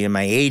energy and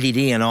my ADD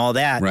and all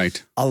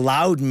that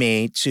allowed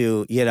me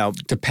to,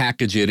 to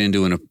package it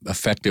into an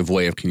effective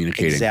way of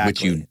communicating,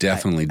 which you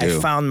definitely do.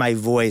 I found my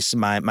voice,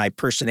 my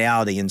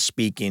personality in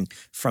speaking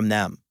from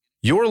them.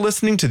 You're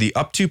listening to the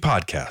Up To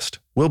podcast.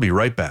 We'll be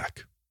right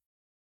back.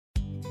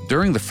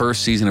 During the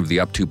first season of the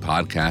Up To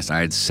podcast, I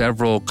had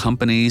several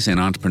companies and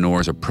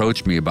entrepreneurs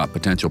approach me about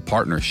potential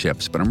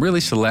partnerships, but I'm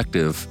really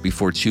selective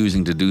before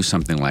choosing to do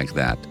something like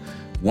that.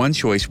 One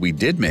choice we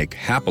did make,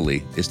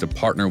 happily, is to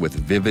partner with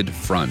Vivid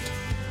Front,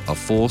 a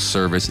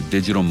full-service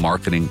digital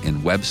marketing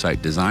and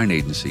website design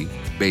agency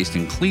based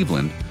in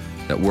Cleveland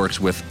that works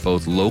with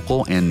both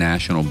local and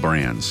national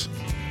brands.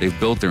 They've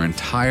built their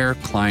entire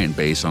client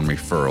base on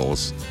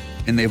referrals,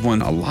 and they've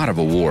won a lot of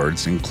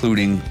awards,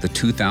 including the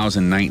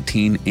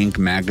 2019 Inc.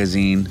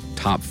 magazine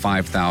Top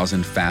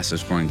 5,000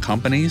 Fastest Growing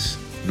Companies,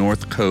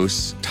 North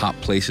Coast's Top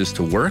Places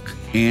to Work,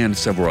 and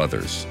several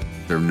others.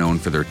 They're known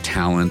for their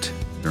talent,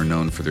 they're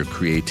known for their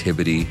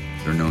creativity,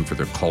 they're known for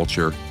their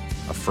culture,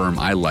 a firm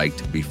I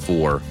liked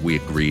before we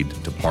agreed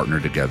to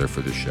partner together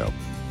for the show.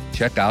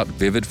 Check out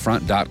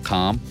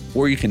vividfront.com,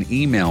 or you can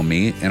email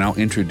me and I'll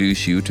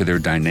introduce you to their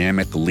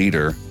dynamic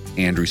leader,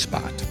 Andrew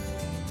Spott.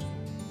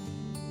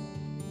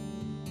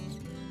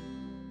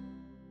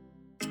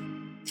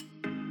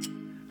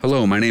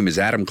 Hello, my name is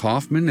Adam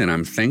Kaufman, and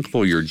I'm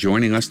thankful you're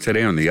joining us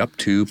today on the Up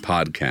To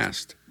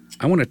podcast.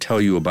 I want to tell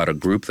you about a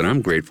group that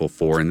I'm grateful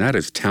for, and that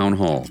is Town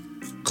Hall,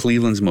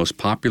 Cleveland's most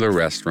popular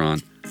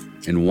restaurant,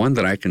 and one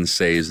that I can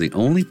say is the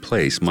only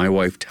place my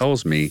wife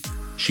tells me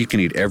she can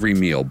eat every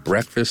meal,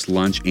 breakfast,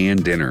 lunch,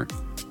 and dinner.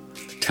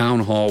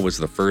 Town Hall was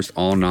the first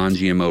all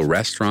non-GMO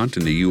restaurant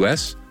in the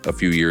U.S. a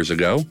few years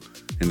ago,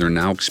 and they're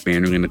now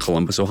expanding into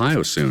Columbus,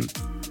 Ohio soon.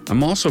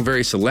 I'm also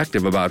very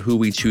selective about who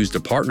we choose to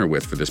partner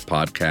with for this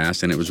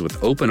podcast, and it was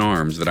with open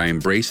arms that I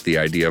embraced the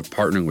idea of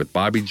partnering with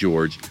Bobby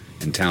George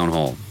and Town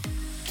Hall.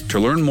 To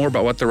learn more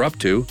about what they're up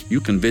to, you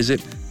can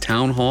visit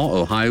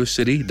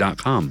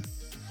townhallohiocity.com.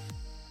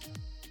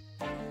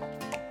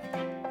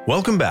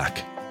 Welcome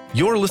back.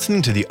 You're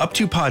listening to the Up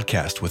To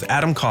podcast with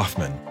Adam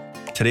Kaufman.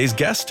 Today's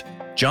guest,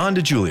 John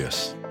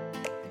DeJulius.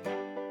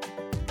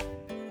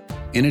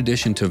 In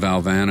addition to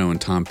Valvano and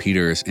Tom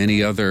Peters,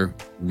 any other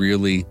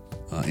really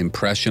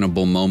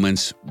impressionable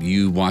moments,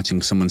 you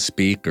watching someone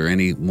speak, or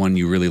anyone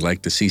you really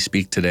like to see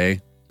speak today,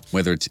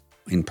 whether it's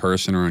in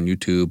person or on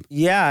YouTube?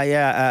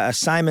 Yeah.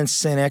 Simon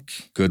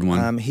Sinek. Good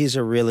one. He's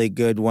a really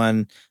good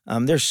one.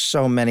 There's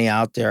so many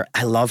out there.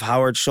 I love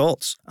Howard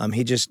Schultz.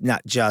 He just,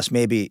 not just,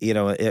 maybe,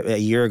 a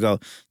year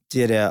ago,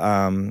 did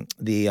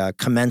the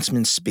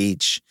commencement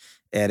speech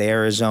at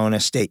Arizona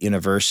State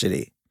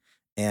University.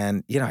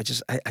 And, I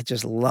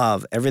just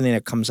love everything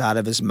that comes out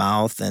of his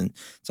mouth. And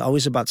it's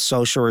always about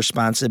social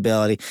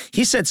responsibility.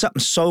 He said something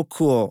so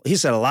cool. He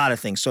said a lot of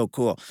things so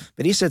cool.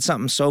 But he said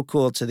something so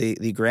cool to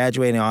the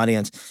graduating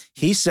audience.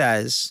 He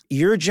says,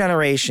 your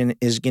generation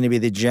is going to be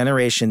the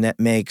generation that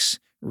makes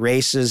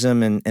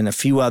racism and a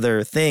few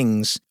other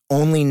things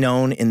only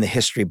known in the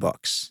history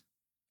books.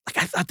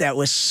 Like, I thought that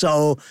was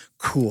so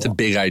cool. It's a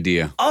big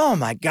idea. Oh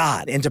my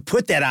God. And to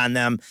put that on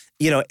them,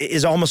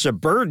 is almost a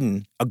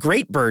burden, a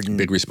great burden.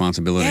 Big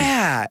responsibility.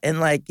 Yeah. And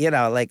like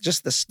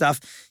just the stuff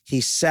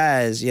he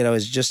says,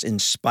 is just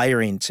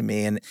inspiring to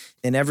me. And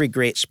in every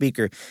great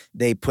speaker,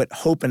 they put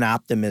hope and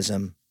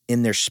optimism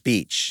in their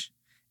speech.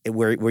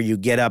 Where you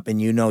get up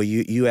and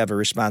you have a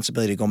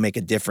responsibility to go make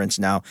a difference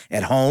now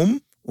at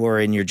home or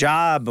in your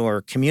job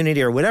or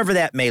community or whatever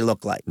that may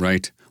look like.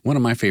 Right. One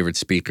of my favorite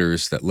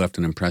speakers that left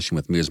an impression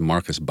with me is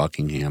Marcus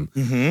Buckingham.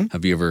 Mm-hmm.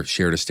 Have you ever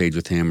shared a stage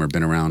with him or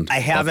been around? I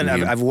haven't.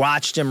 I've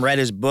watched him, read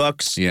his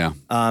books. Yeah.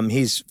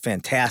 He's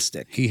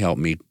fantastic. He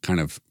helped me kind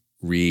of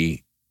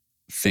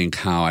rethink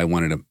how I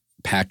wanted to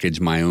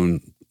package my own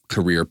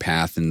career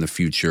path in the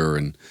future.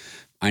 And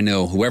I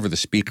know whoever the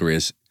speaker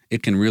is,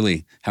 it can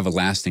really have a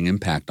lasting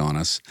impact on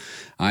us.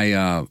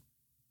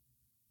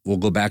 We'll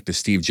go back to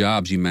Steve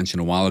Jobs, you mentioned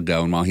a while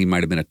ago, and while he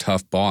might have been a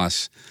tough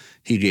boss,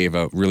 he gave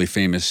a really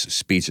famous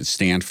speech at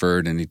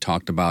Stanford, and he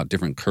talked about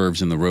different curves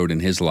in the road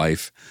in his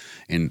life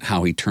and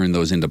how he turned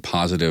those into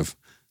positive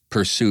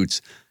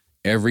pursuits.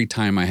 Every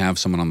time I have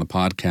someone on the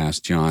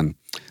podcast, John,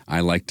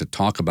 I like to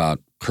talk about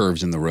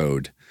curves in the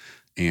road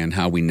and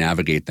how we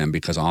navigate them,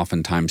 because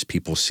oftentimes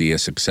people see a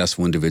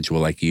successful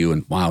individual like you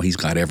and, wow, he's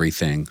got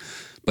everything.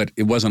 But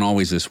it wasn't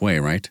always this way,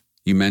 right?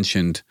 You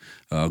mentioned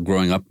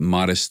growing up,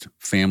 modest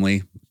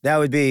family. That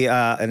would be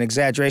an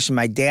exaggeration.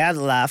 My dad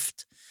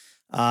left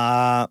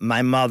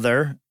my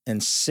mother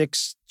and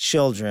 6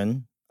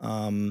 children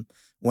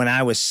when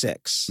I was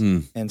 6.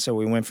 And so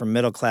we went from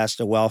middle class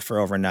to welfare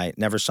overnight.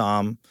 Never saw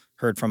him,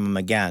 heard from him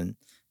again.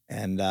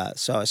 And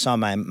so I saw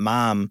my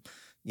mom,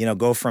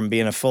 go from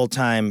being a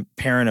full-time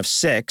parent of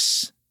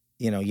 6,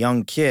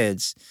 young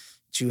kids,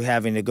 to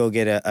having to go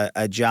get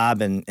a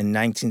job in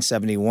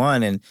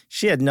 1971, and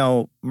she had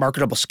no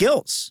marketable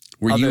skills.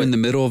 Were you in the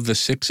middle of the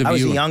 6 of you? I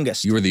was the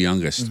youngest. You were the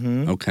youngest.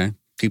 Mm-hmm. Okay,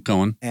 keep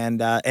going.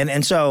 And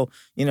so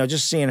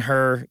just seeing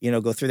her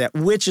go through that,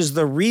 which is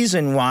the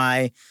reason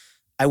why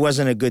I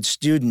wasn't a good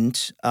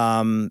student,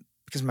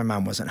 because my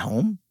mom wasn't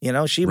home.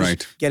 She was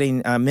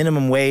getting a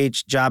minimum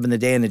wage job in the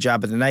day and a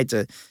job in the night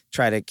to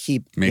try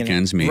to make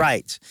ends meet.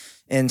 Right,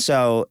 and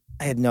so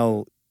I had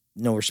no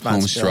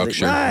responsibility.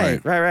 Home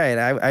structure. Right.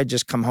 I'd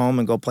just come home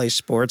and go play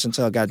sports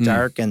until it got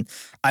dark. And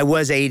I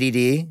was ADD,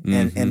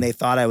 and they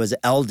thought I was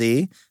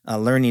LD,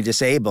 learning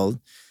disabled.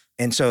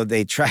 And so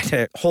they tried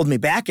to hold me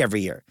back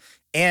every year.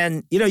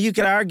 And, you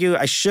could argue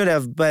I should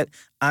have, but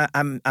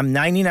I'm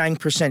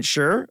 99%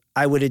 sure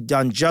I would have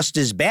done just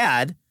as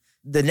bad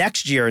the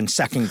next year in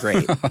 2nd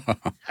grade.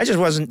 I just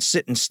wasn't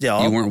sitting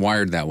still. You weren't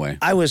wired that way.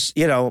 I was,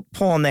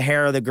 pulling the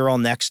hair of the girl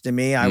next to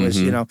me. I was,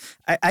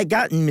 I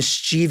got in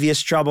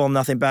mischievous trouble,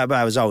 nothing bad, but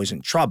I was always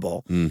in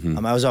trouble.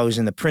 I was always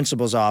in the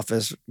principal's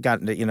office,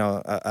 got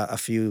into, a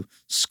few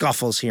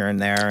scuffles here and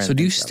there. So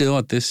do you still,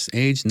 at this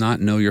age, not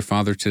know your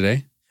father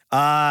today? You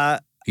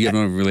have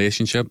no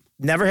relationship?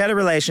 Never had a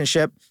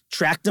relationship.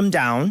 Tracked him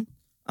down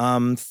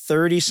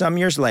 30-some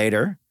years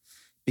later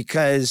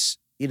because,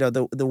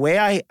 the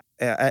way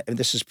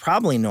this is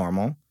probably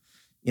normal.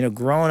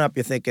 Growing up,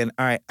 you're thinking,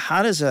 all right,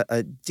 how does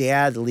a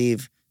dad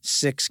leave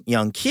 6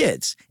 young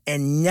kids?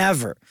 And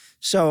never.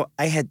 So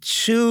I had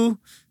 2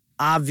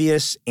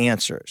 obvious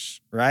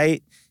answers,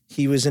 right?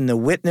 He was in the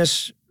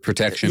witness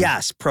protection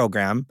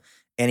program,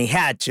 and he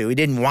had to. He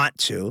didn't want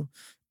to.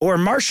 Or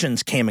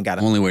Martians came and got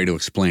him. Only way to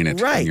explain it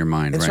in your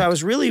mind, and right? So I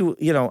was really,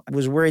 I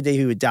was worried that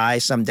he would die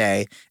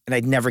someday, and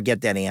I'd never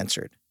get that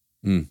answered.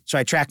 So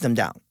I tracked him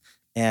down.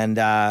 And,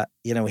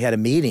 we had a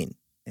meeting.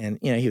 And,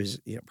 he was,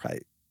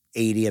 probably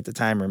 80 at the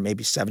time or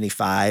maybe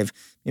 75.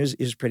 He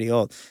was pretty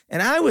old.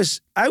 And I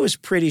was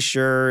pretty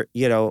sure,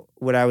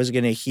 what I was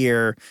going to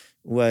hear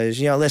was,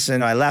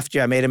 listen, I left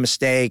you, I made a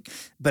mistake,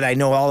 but I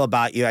know all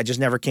about you. I just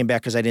never came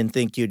back because I didn't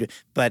think you'd,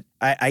 but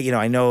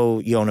I know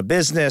you own a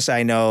business.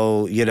 I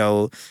know,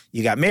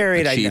 you got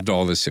married. Achieved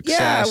all the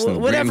success. Yeah,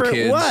 whatever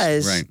it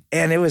was. Right.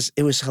 And it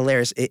was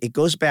hilarious. It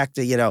goes back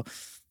to,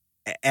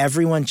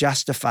 everyone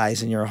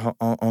justifies in your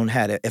own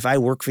head. If I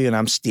work for you and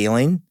I'm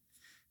stealing,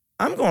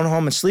 I'm going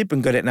home and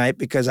sleeping good at night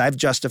because I've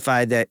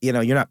justified that,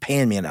 you're not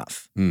paying me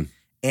enough.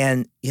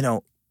 And,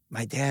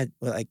 my dad,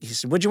 he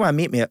said, what'd you want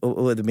to meet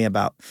with me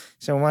about?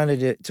 So I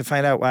wanted to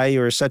find out why you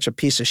were such a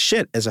piece of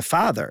shit as a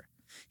father.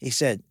 He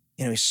said,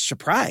 he's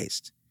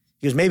surprised.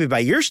 He goes, maybe by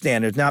your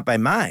standards, not by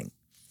mine.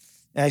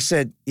 And I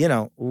said,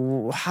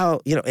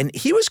 how, and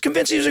he was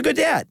convinced he was a good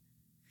dad.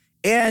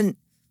 And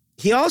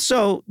he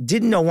also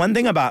didn't know one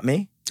thing about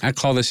me. I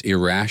call this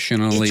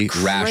irrationally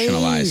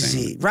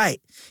rationalizing. Right.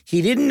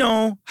 He didn't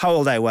know how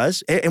old I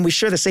was, and we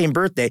share the same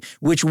birthday,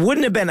 which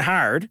wouldn't have been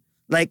hard.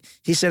 Like,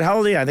 he said, how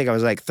old are you? I think I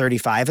was like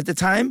 35 at the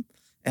time.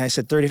 And I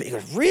said, 35. He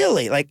goes,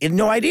 really? Like, he had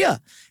no idea.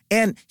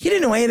 And he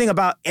didn't know anything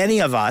about any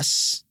of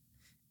us.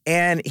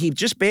 And he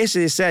just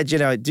basically said,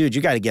 dude,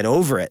 you got to get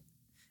over it.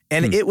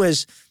 And it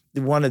was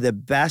one of the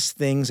best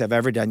things I've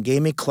ever done.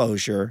 Gave me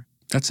closure.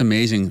 That's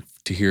amazing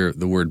to hear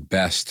the word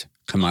best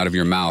come out of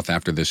your mouth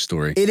after this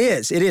story. It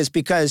is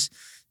because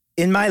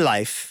in my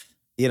life,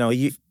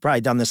 you've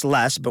probably done this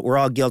less, but we're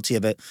all guilty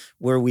of it,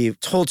 where we've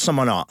told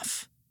someone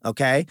off,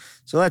 okay?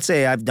 So let's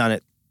say I've done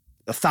it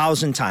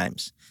 1,000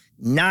 times.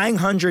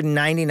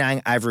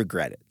 999 I've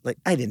regretted. Like,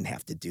 I didn't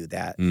have to do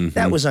that.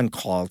 That was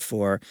uncalled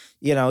for.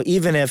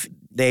 Even if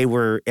they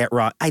were at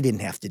wrong, I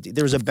didn't have to do.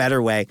 There was a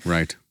better way.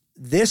 Right.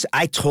 This,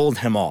 I told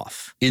him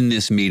off. In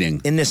this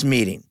meeting.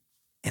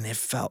 And it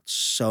felt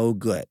so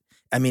good.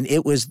 I mean,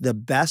 it was the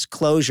best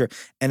closure.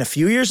 And a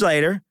few years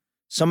later,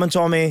 someone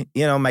told me,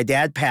 my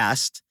dad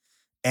passed,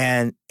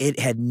 and it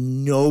had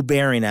no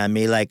bearing on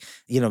me. Like,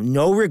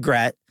 no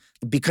regret,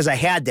 because I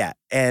had that.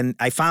 And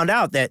I found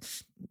out that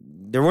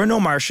there were no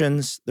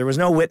Martians. There was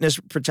no witness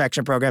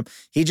protection program.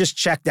 He just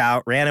checked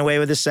out, ran away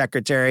with his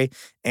secretary,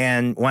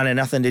 and wanted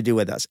nothing to do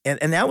with us.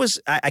 And that was,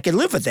 I could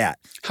live with that.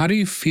 How do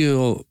you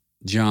feel,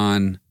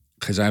 John,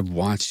 because I've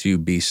watched you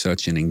be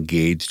such an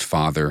engaged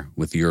father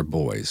with your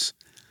boys.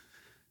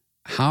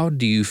 How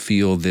do you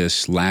feel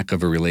this lack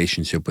of a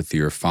relationship with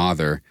your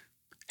father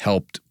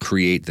helped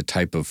create the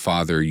type of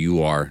father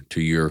you are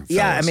to your fellows?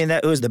 Yeah, I mean,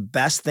 that was the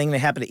best thing that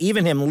happened.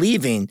 Even him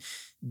leaving,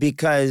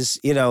 because,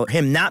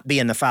 him not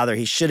being the father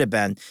he should have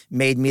been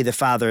made me the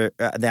father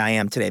that I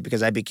am today,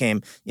 because I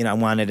became, I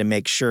wanted to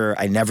make sure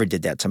I never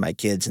did that to my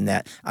kids and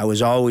that I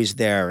was always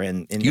there.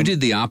 And you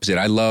did the opposite.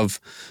 I love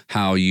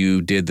how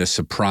you did the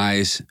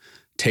surprise,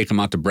 take them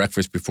out to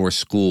breakfast before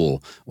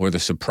school, or the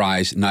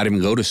surprise not even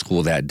go to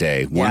school that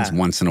day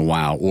once in a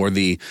while, or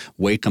the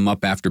wake them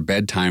up after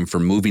bedtime for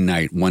movie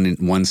night,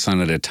 one son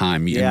at a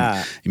time.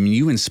 Yeah. I mean,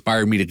 you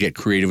inspired me to get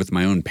creative with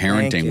my own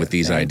parenting with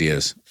these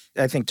ideas.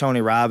 I think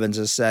Tony Robbins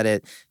has said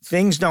it.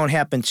 Things don't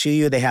happen to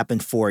you, they happen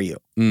for you.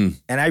 And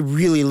I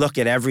really look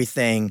at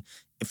everything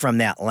from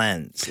that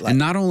lens. And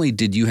not only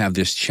did you have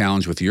this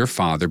challenge with your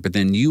father, but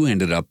then you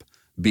ended up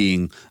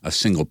being a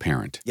single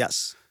parent.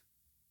 Yes.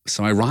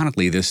 So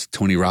ironically, this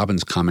Tony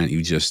Robbins comment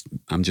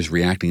I'm just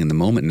reacting in the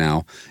moment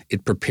now,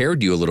 it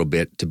prepared you a little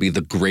bit to be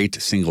the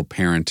great single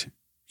parent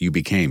you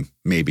became,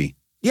 maybe.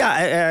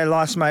 Yeah, I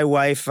lost my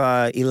wife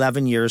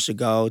 11 years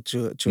ago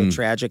to a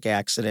tragic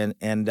accident.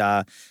 And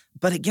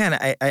but again,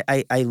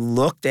 I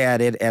looked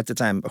at it at the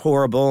time,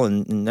 horrible,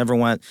 and never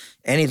want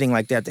anything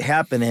like that to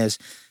happen, is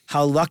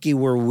how lucky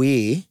were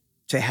we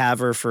to have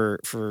her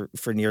for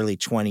nearly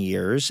 20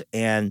 years.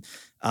 And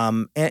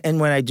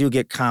when I do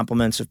get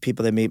compliments of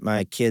people that meet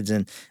my kids,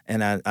 and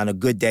on a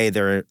good day,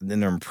 they're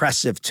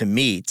impressive to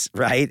meet,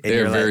 right? And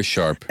they're very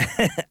sharp.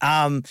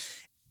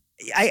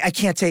 I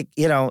can't take,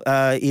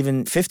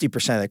 even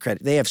 50% of the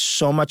credit. They have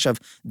so much of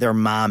their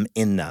mom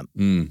in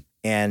them,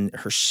 and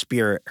her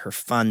spirit, her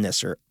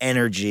funness, her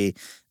energy,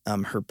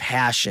 her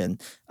passion,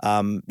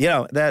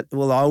 that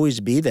will always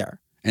be there.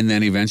 And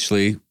then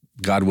eventually,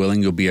 God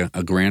willing, you'll be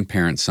a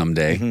grandparent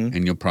someday,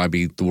 and you'll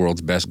probably be the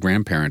world's best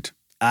grandparent.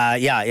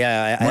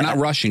 Yeah. We're not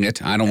rushing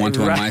it. I don't want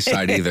to on my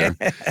side either.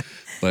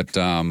 But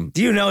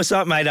do you know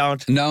something I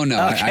don't? No. Okay.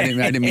 I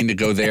didn't mean to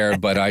go there,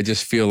 but I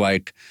just feel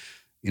like,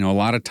 a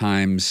lot of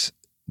times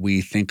we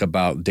think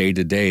about day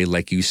to day,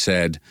 like you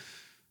said,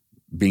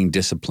 being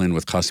disciplined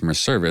with customer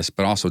service,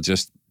 but also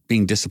just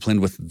being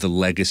disciplined with the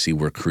legacy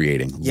we're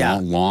creating,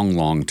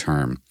 long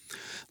term.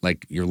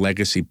 Like, your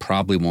legacy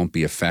probably won't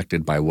be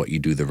affected by what you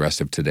do the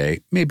rest of today.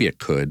 Maybe it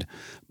could,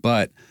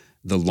 but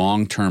the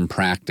long-term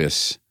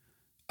practice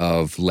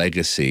of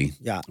legacy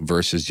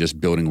versus just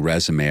building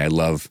resume. I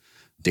love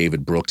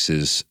David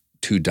Brooks's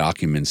 2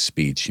 documents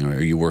speech.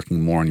 Are you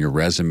working more on your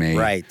resume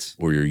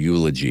or your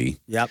eulogy?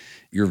 Yep.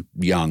 You're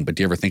young, but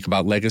do you ever think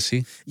about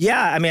legacy?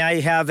 Yeah. I mean,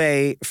 I have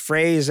a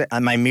phrase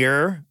on my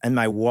mirror and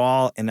my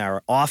wall in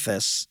our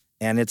office,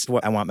 and it's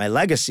what I want my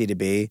legacy to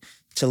be: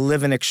 to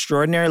live an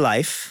extraordinary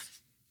life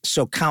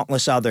so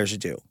countless others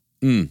do.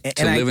 To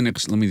live an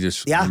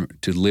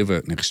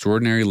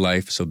extraordinary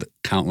life so that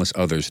countless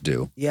others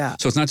do. Yeah.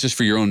 So it's not just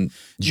for your own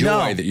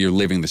joy that you're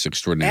living this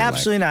extraordinary life.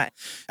 Absolutely not.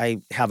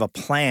 I have a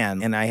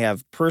plan, and I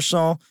have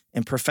personal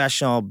and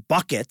professional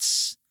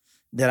buckets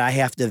that I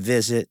have to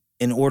visit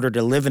in order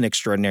to live an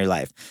extraordinary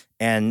life.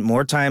 And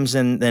more times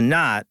than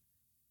not,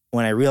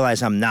 when I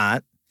realize I'm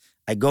not,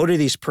 I go to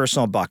these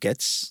personal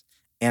buckets,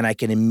 and I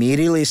can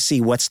immediately see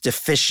what's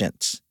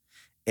deficient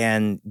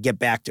and get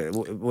back to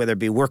it, whether it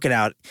be working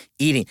out,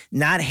 eating,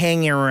 not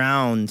hanging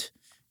around,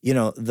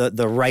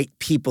 the right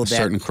people. A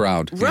certain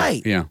crowd.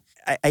 Right. Yeah.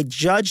 I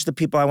judge the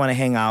people I want to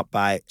hang out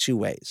by 2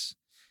 ways.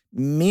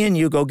 Me and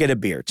you go get a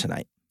beer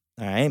tonight,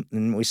 all right?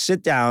 And we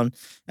sit down,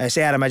 and I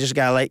say, Adam, I just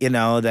got to let you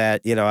know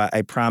that,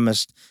 I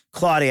promised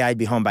Claudia I'd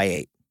be home by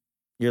 8.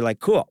 You're like,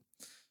 cool.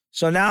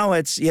 So now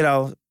it's,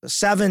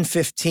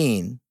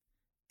 7:15,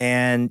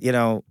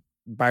 and,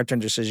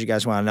 bartender says, you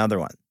guys want another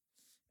one?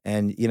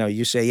 And,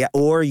 you say, yeah.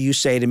 Or you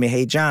say to me,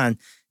 hey, John,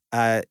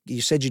 you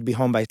said you'd be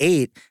home by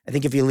 8. I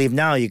think if you leave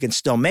now, you can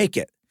still make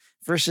it.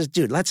 Versus,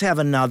 dude, let's have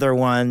another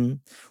one.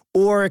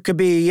 Or it could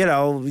be,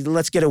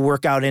 let's get a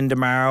workout in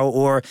tomorrow.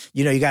 Or,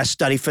 you got to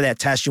study for that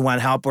test, you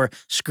want help. Or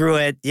screw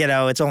it,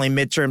 it's only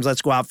midterms,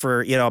 let's go out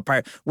for, a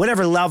part.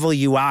 Whatever level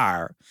you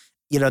are,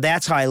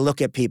 that's how I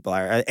look at people.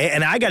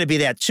 And I got to be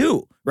that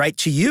too, right,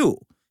 to you.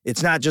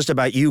 It's not just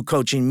about you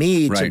coaching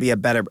me to be a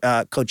better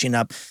coaching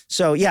up.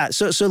 So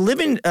so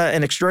living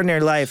an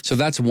extraordinary life. So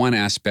that's one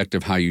aspect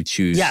of how you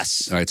choose.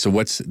 Yes. All right. So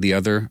what's the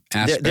other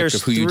aspect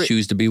of who you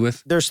choose to be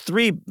with? There's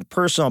 3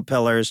 personal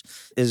pillars.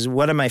 Is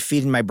what am I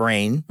feeding my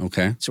brain?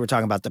 Okay. So we're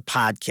talking about the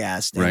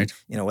podcast, and, right?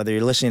 You know, whether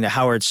you're listening to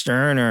Howard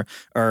Stern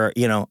or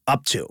you know,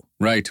 Up To.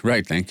 Right.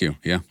 Thank you.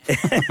 Yeah.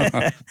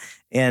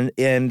 and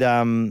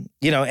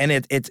you know, and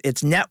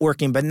it's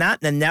networking, but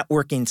not in the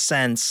networking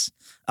sense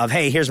of,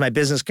 hey, here's my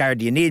business card.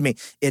 Do you need me?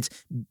 It's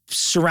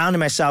surrounding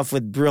myself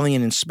with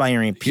brilliant,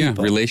 inspiring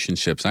people. Yeah,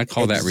 relationships. I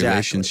call that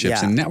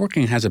relationships. Yeah. And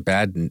networking has a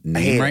bad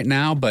name right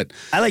now, but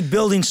I like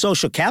building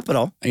social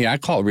capital. Yeah, I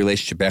call it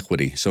relationship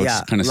equity. So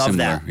it's kind of similar.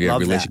 That. Yeah,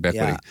 love relationship that.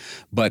 equity.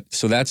 Yeah. But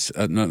so that's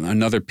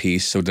another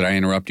piece. So did I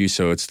interrupt you?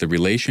 So it's the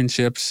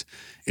relationships,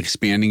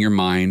 expanding your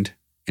mind.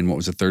 And what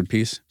was the third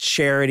piece?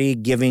 Charity,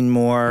 giving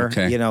more,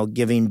 you know,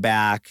 giving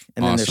back.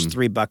 And then there's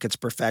 3 buckets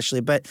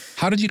professionally. But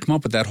how did you come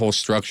up with that whole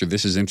structure?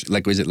 This is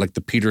like, was it like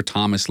the Peter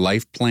Thomas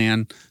life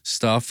plan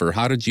stuff? Or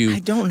how did you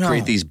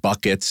create these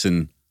buckets?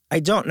 And I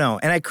don't know.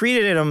 And I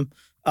created them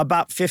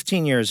about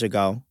 15 years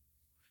ago.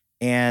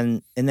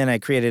 And then I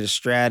created a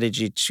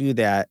strategy to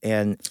that.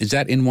 And is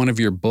that in one of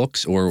your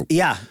books or?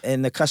 Yeah,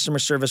 in the Customer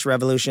Service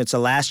Revolution. It's the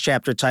last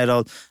chapter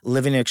titled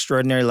Living an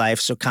Extraordinary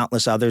Life So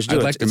Countless Others Do.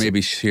 I'd like to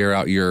maybe share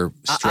out your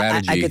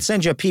strategy. I could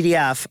send you a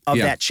PDF of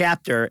that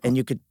chapter and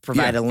you could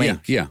provide a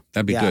link. Yeah,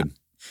 that'd be good.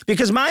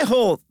 Because my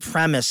whole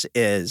premise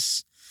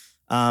is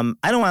I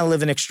don't want to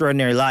live an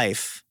extraordinary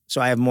life. So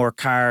I have more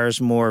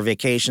cars, more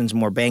vacations,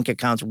 more bank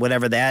accounts,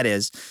 whatever that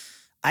is.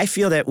 I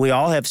feel that we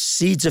all have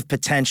seeds of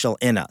potential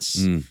in us.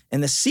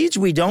 And the seeds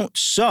we don't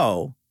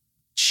sow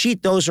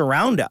cheat those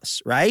around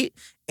us, right?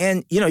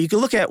 And, you know, you can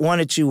look at it one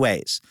of 2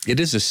 ways. It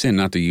is a sin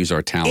not to use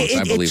our talents.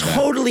 I believe that. It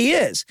totally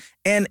is.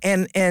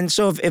 And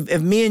so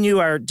if me and you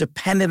are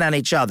dependent on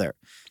each other,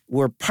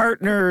 we're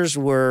partners,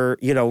 we're,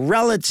 you know,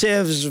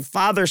 relatives,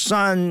 father,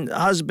 son,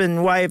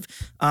 husband, wife,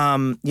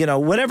 you know,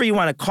 whatever you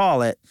want to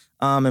call it,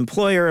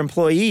 employer,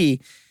 employee,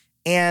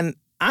 and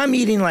I'm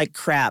eating like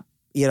crap,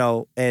 you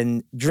know,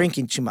 and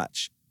drinking too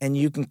much, and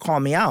you can call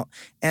me out.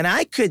 And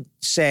I could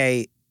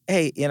say,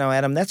 hey, you know,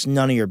 Adam, that's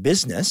none of your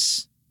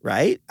business,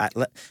 right?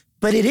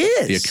 But it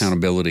is. The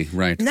accountability,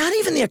 right. Not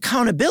even the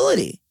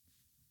accountability.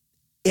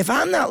 If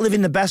I'm not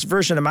living the best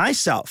version of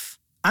myself,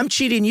 I'm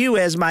cheating you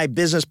as my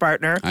business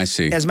partner. I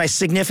see. As my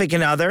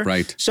significant other.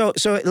 Right. So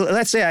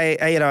let's say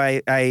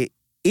I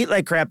eat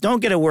like crap, don't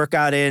get a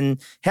workout in,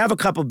 have a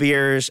couple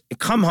beers,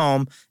 come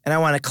home, and I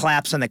want to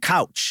collapse on the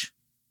couch.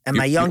 And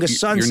my youngest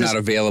son says, "You're not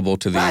available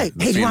to the right.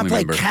 The hey, you want to play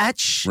member.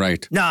 catch?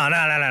 Right? No.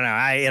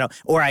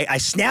 I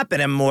snap at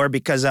him more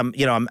because I'm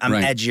right.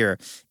 edgier,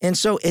 and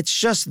so it's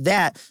just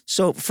that.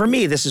 So for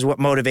me, this is what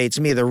motivates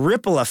me: the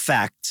ripple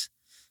effect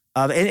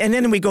of, and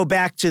then we go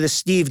back to the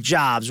Steve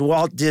Jobs,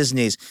 Walt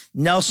Disney's,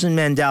 Nelson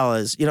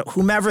Mandela's, you know,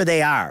 whomever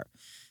they are.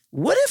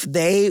 What if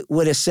they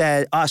would have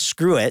said, "Oh,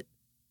 screw it,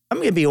 I'm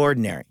going to be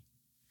ordinary"?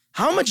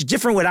 How much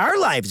different would our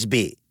lives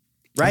be?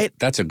 Right?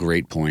 That's a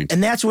great point.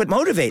 And that's what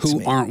motivates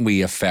me. Who aren't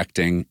we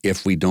affecting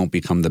if we don't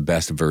become the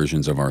best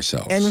versions of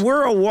ourselves? And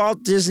we're a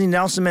Walt Disney,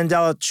 Nelson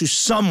Mandela to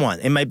someone.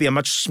 It might be a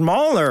much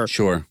smaller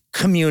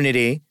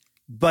community,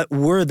 but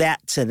we're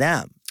that to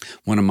them.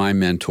 One of my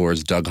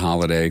mentors, Doug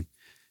Holliday,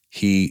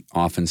 he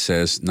often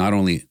says, not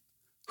only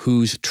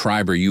whose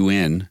tribe are you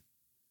in,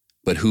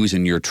 but who's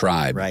in your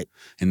tribe. Right.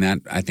 And that,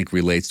 I think,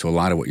 relates to a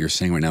lot of what you're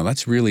saying right now.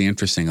 That's really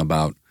interesting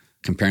about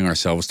comparing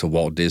ourselves to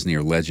Walt Disney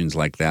or legends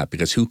like that,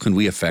 because who can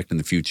we affect in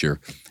the future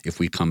if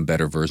we become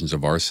better versions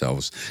of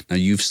ourselves? Now,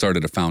 you've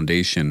started a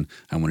foundation.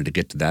 I wanted to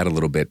get to that a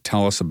little bit.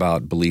 Tell us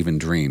about Believe in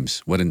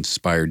Dreams. What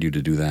inspired you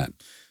to do that?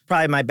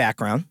 Probably my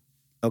background,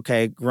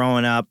 okay,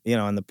 growing up, you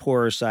know, on the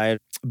poorer side.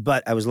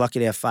 But I was lucky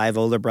to have 5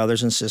 older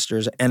brothers and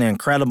sisters and an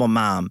incredible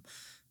mom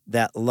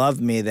that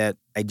loved me that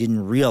I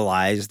didn't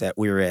realize that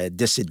we were at a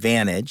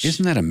disadvantage.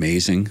 Isn't that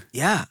amazing?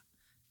 Yeah.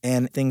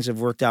 And things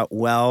have worked out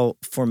well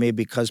for me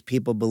because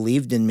people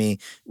believed in me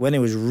when it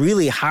was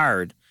really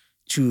hard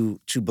to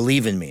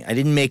believe in me. I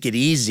didn't make it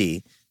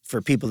easy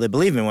for people to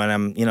believe in when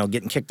I'm, you know,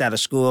 getting kicked out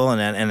of school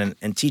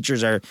and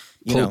teachers are,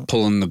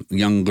 pulling the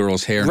young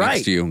girl's hair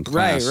next to you in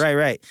class.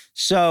 Right.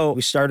 So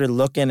we started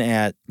looking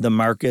at the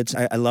markets.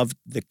 I love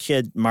the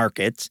kid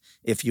market,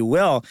 if you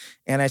will.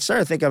 And I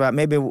started thinking about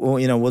maybe,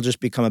 we'll just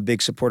become a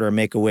big supporter of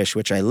Make-A-Wish,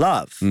 which I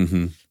love.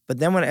 Mm-hmm. But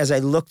then as I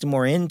looked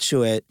more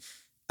into it,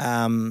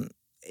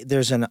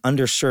 there's an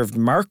underserved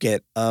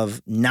market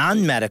of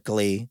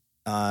non-medically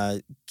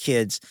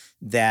kids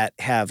that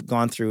have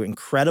gone through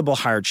incredible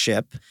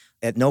hardship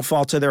at no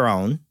fault of their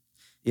own.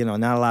 You know,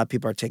 not a lot of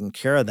people are taking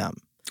care of them.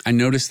 I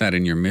noticed that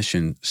in your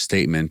mission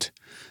statement,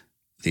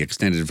 the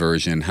extended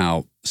version,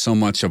 how so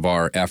much of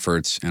our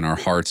efforts and our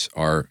hearts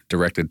are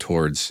directed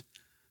towards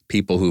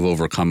people who've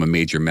overcome a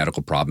major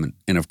medical problem.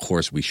 And of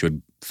course, we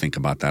should think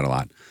about that a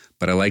lot.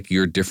 But I like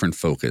your different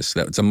focus.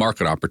 It's a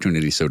market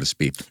opportunity, so to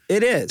speak.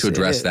 It is. To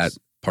address that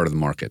part of the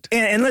market.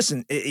 And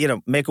listen,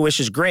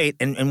 Make-A-Wish is great.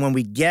 And when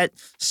we get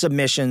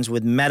submissions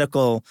with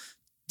medical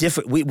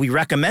we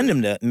recommend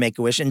them to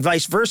Make-A-Wish, and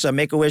vice versa.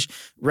 Make-A-Wish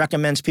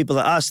recommends people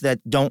to us that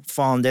don't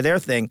fall into their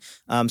thing.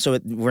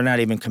 We're not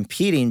even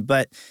competing.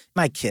 But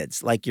my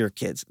kids, like your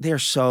kids, they're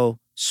so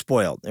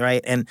spoiled,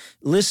 right? And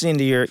listening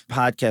to your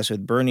podcast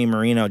with Bernie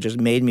Marino just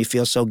made me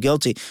feel so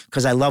guilty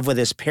because I love what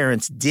his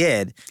parents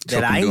did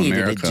that I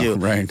needed to do.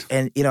 Right.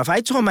 And, if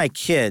I told my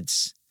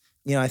kids,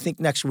 I think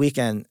next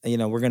weekend,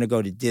 we're going to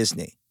go to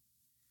Disney.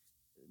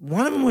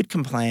 One of them would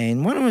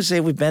complain. One of them would say,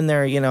 we've been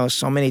there,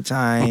 so many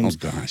times.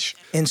 Oh, gosh.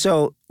 And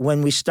so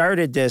when we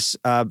started this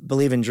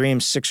Believe in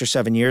Dreams 6 or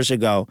 7 years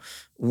ago,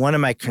 one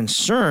of my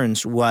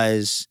concerns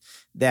was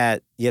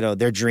that,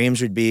 their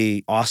dreams would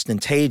be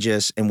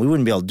ostentatious and we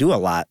wouldn't be able to do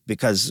a lot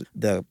because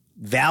the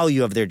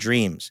value of their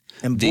dreams.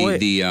 And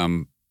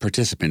the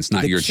participants,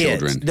 not your kids,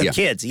 children. The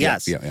kids,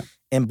 yes. Yeah.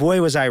 And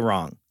boy, was I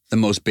wrong. The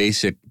most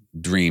basic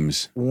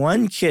dreams.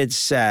 One kid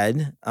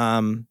said,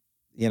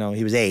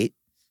 he was 8,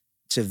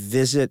 to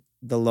visit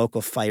the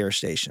local fire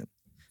station.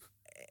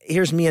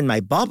 Here's me in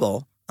my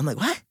bubble. I'm like,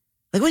 what?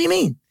 Like, what do you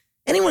mean?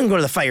 Anyone can go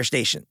to the fire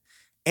station.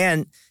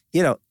 And,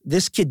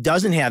 this kid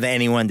doesn't have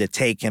anyone to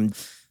take him.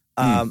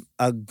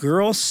 A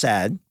girl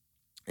said,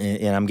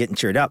 and I'm getting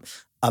teared up,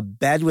 a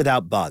bed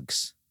without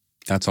bugs.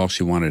 That's all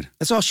she wanted.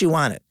 That's all she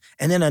wanted.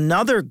 And then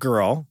another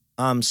girl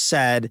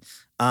said,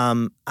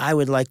 I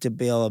would like to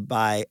be able to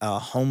buy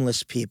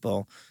homeless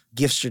people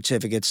gift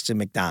certificates to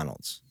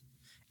McDonald's.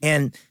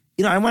 And,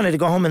 I wanted to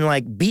go home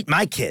and beat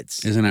my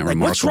kids. Isn't that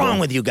remarkable? What's wrong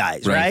with you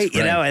guys, right?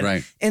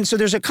 Right. And so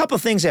there's a couple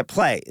things at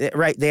play,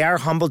 right? They are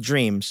humble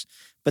dreams.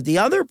 But the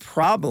other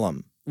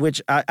problem,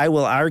 which I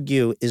will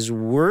argue is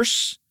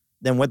worse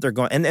than what they're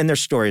going, and their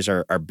stories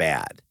are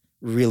bad,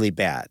 really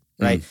bad,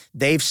 right?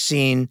 They've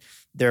seen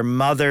their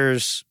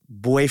mother's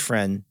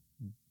boyfriend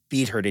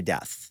beat her to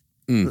death.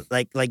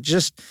 Like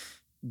just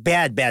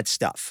bad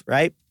stuff,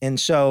 right? And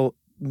so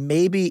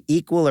maybe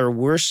equal or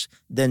worse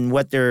than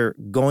what they're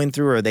going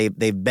through or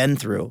they've been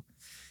through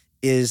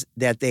is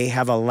that they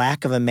have a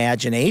lack of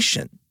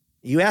imagination.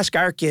 You ask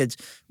our kids,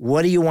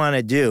 what do you want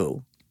to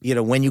do,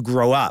 when you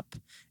grow up?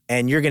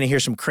 And you're going to hear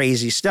some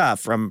crazy stuff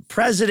from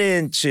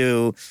president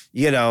to,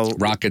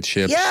 rocket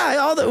ships. Yeah,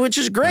 all that, which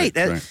is great.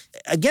 Right.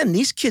 Again,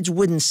 these kids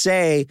wouldn't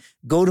say,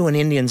 go to an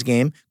Indians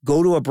game,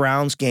 go to a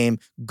Browns game,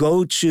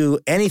 go to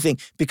anything,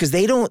 because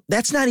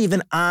that's not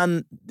even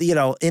on,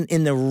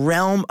 in the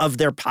realm of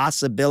their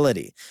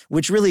possibility,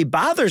 which really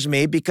bothers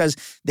me because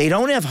they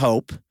don't have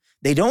hope.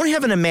 They don't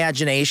have an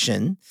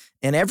imagination,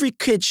 and every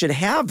kid should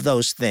have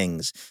those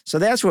things. So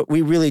that's what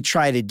we really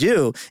try to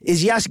do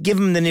is, yes, give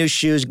them the new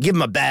shoes, give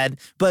them a bed,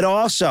 but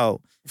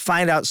also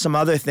find out some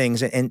other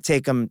things and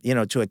take them,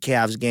 to a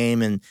Cavs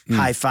game and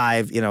high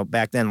five,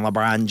 back then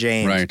LeBron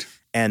James. Right.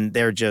 And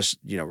they're just,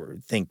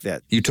 think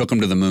that. You took them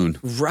to the moon.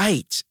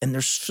 Right. And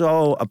they're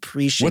so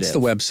appreciative. What's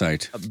the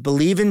website?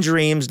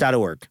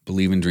 BelieveInDreams.org.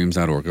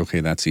 BelieveInDreams.org. Okay,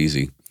 that's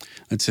easy.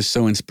 It's just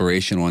so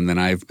inspirational. And then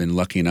I've been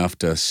lucky enough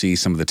to see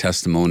some of the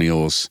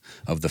testimonials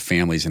of the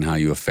families and how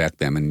you affect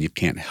them. And you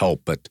can't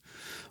help but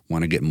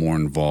want to get more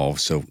involved.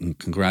 So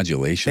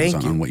congratulations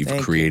on what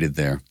you've created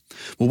there.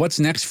 Well, what's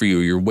next for you?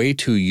 You're way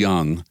too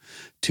young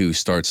to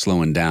start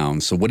slowing down.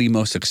 So what are you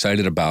most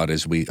excited about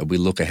as we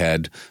look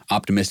ahead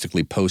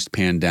optimistically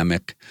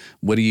post-pandemic?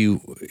 What are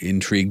you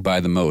intrigued by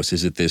the most?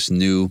 Is it this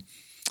new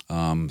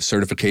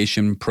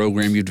certification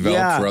program you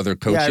developed for other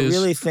coaches? Yeah, I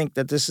really think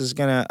that this is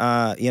going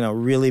to,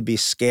 really be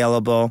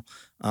scalable.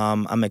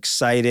 I'm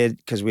excited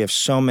because we have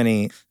so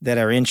many that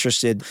are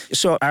interested.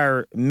 So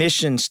our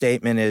mission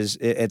statement is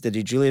at the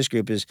DeJulius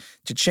Group is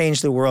to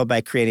change the world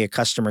by creating a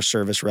customer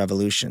service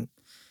revolution.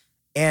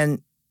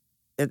 And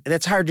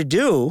that's hard to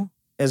do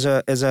as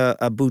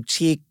a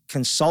boutique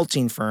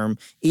consulting firm,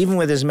 even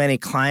with as many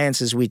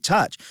clients as we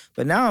touch.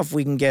 But now if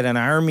we can get an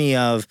army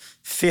of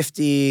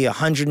 50,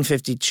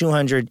 150,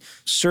 200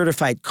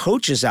 certified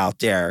coaches out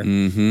there,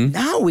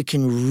 now we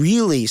can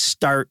really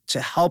start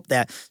to help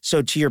that.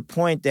 So to your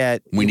point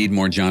that... We need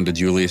more John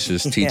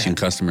DeJulius's teaching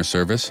customer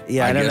service.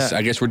 Yeah,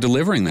 I guess we're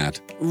delivering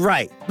that.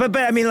 Right. But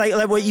I mean,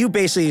 like what you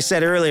basically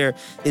said earlier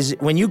is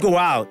when you go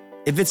out,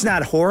 if it's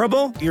not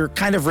horrible, you're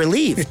kind of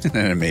relieved. Isn't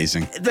that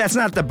amazing? That's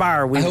not the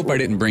bar. I hope I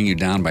didn't bring you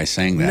down by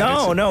saying that.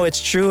 No,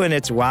 it's true, and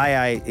it's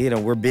why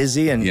we're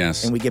busy, and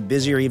and we get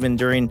busier even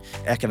during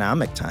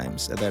economic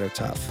times that are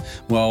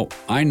tough. Well,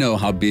 I know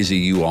how busy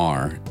you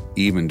are,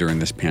 even during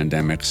this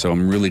pandemic, so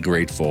I'm really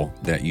grateful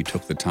that you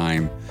took the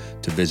time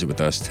to visit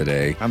with us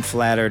today. I'm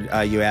flattered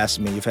you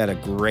asked me. You've had a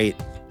great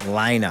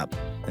lineup.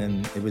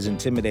 And it was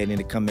intimidating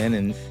to come in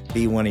and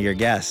be one of your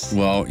guests.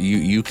 Well,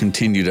 you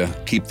continue to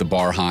keep the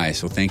bar high.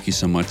 So thank you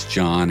so much,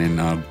 John.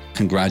 And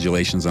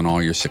congratulations on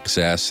all your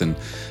success. And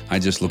I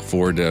just look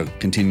forward to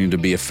continuing to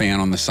be a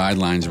fan on the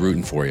sidelines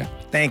rooting for you.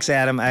 Thanks,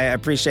 Adam. I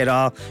appreciate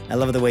all. I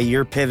love the way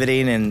you're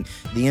pivoting and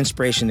the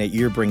inspiration that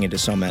you're bringing to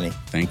so many.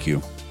 Thank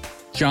you.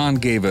 John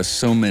gave us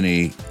so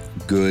many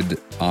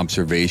good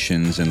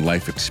observations and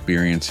life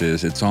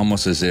experiences. It's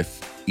almost as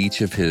if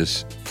each of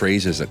his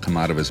phrases that come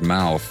out of his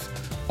mouth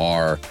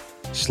are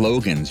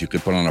slogans you could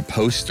put on a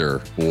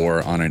poster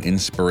or on an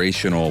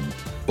inspirational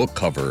book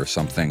cover or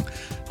something.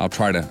 I'll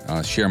try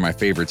to share my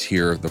favorites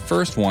here. The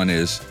first one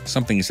is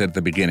something he said at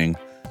the beginning: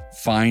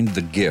 find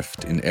the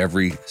gift in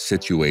every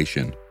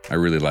situation. I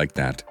really like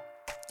that.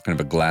 Kind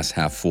of a glass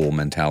half full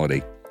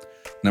mentality.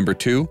 Number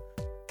 2,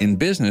 in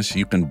business,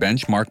 you can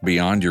benchmark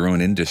beyond your own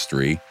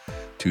industry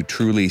to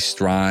truly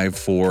strive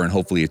for and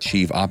hopefully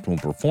achieve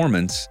optimal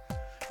performance.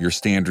 Your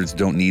standards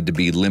don't need to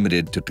be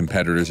limited to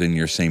competitors in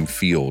your same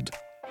field.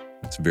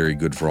 It's very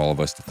good for all of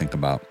us to think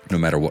about, no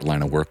matter what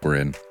line of work we're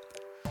in.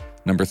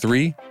 Number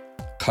 3,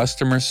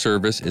 customer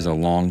service is a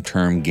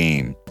long-term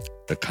game.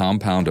 The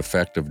compound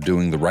effect of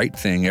doing the right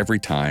thing every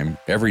time,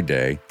 every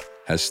day,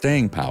 has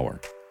staying power.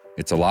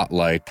 It's a lot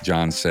like,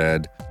 John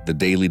said, the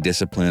daily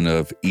discipline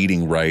of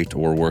eating right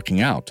or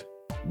working out.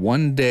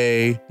 One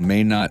day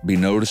may not be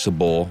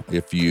noticeable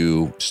if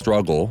you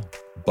struggle,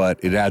 but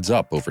it adds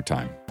up over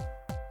time.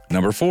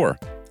 Number 4,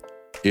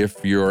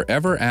 if you're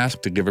ever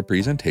asked to give a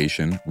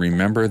presentation,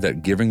 remember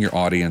that giving your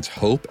audience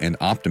hope and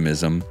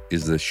optimism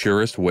is the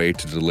surest way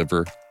to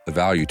deliver the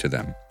value to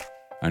them.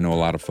 I know a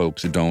lot of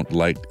folks who don't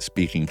like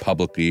speaking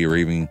publicly or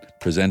even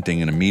presenting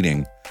in a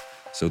meeting,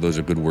 so those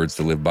are good words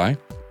to live by.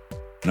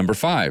 Number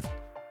 5,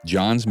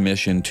 John's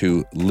mission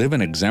to live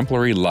an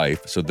exemplary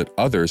life so that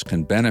others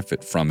can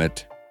benefit from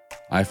it,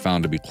 I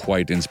found to be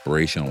quite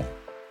inspirational.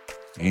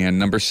 And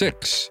number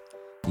 6,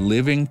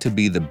 living to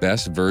be the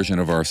best version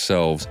of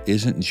ourselves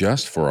isn't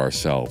just for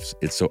ourselves.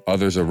 It's so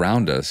others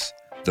around us,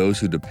 those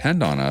who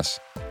depend on us,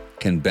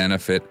 can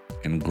benefit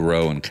and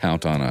grow and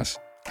count on us.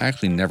 I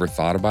actually never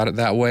thought about it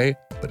that way,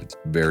 but it's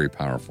very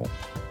powerful.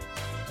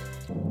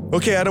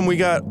 Okay, Adam, we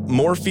got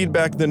more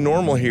feedback than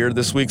normal here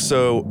this week,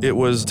 so it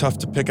was tough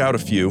to pick out a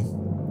few.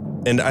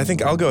 And I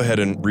think I'll go ahead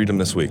and read them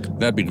this week.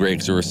 That'd be great,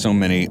 because there were so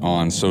many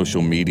on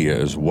social media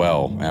as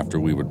well after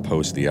we would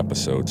post the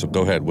episode. So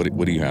go ahead.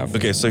 What do you have?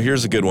 Okay, so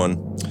here's a good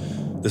one.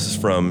 This is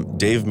from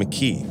Dave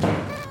McKee.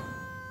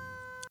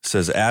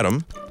 Says,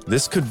 Adam,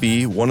 this could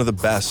be one of the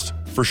best,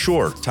 for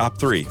sure, top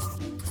 3.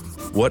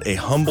 What a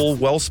humble,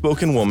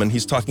 well-spoken woman.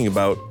 He's talking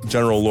about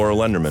General Laura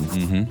Lenderman.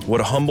 Mm-hmm.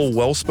 What a humble,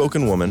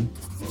 well-spoken woman.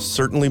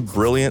 Certainly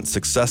brilliant,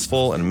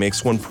 successful, and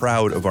makes one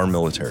proud of our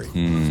military.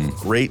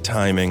 Great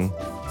timing.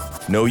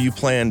 Know you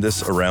planned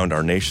this around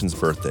our nation's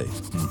birthday.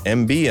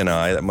 MB and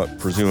I,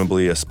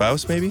 presumably a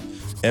spouse maybe,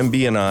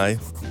 MB and I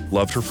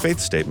loved her faith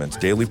statements,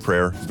 daily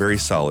prayer, very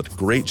solid.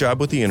 Great job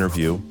with the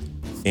interview,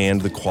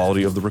 and the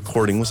quality of the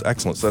recording was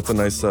excellent. So that's a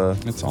nice,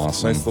 that's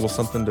awesome. Nice little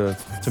something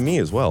to me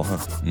as well, huh?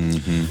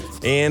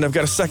 Mm-hmm. And I've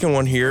got a second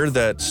one here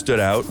that stood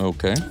out.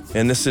 Okay.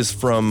 And this is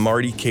from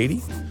Marty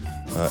Cady,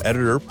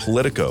 editor,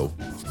 Politico,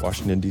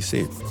 Washington,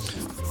 D.C.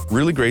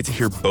 Really great to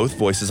hear both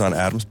voices on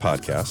Adam's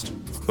podcast.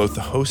 Both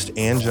the host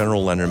and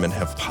General Lenderman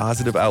have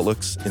positive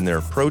outlooks in their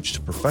approach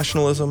to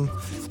professionalism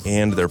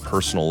and their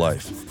personal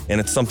life.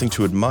 And it's something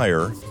to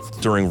admire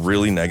during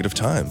really negative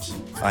times.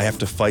 I have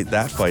to fight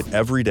that fight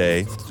every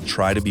day to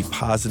try to be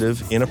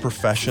positive in a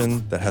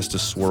profession that has to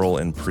swirl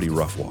in pretty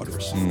rough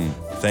waters.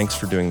 Thanks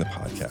for doing the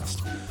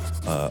podcast.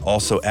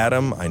 Also,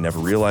 Adam, I never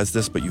realized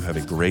this, but you have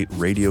a great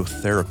radio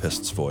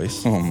therapist's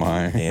voice. Oh,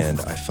 my. And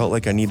I felt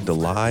like I needed to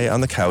lie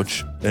on the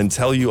couch and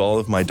tell you all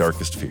of my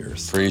darkest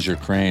fears. Fraser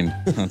Crane.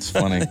 That's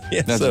funny.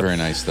 Yeah, That's very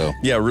nice, though.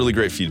 Yeah, really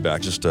great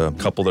feedback. Just a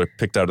couple that I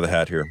picked out of the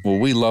hat here. Well,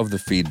 we love the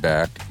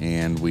feedback,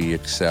 and we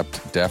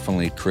accept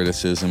definitely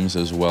criticisms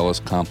as well as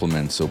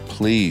compliments. So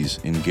please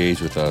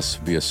engage with us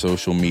via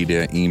social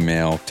media,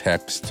 email,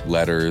 text,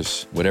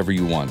 letters, whatever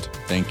you want.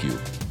 Thank you.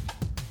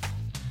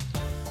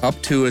 Up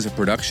To is a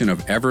production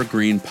of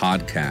Evergreen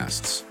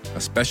Podcasts.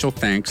 A special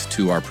thanks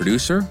to our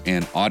producer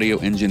and audio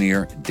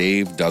engineer,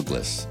 Dave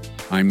Douglas.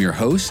 I'm your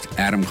host,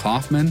 Adam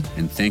Kaufman,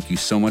 and thank you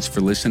so much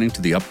for listening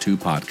to the Up To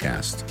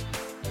podcast.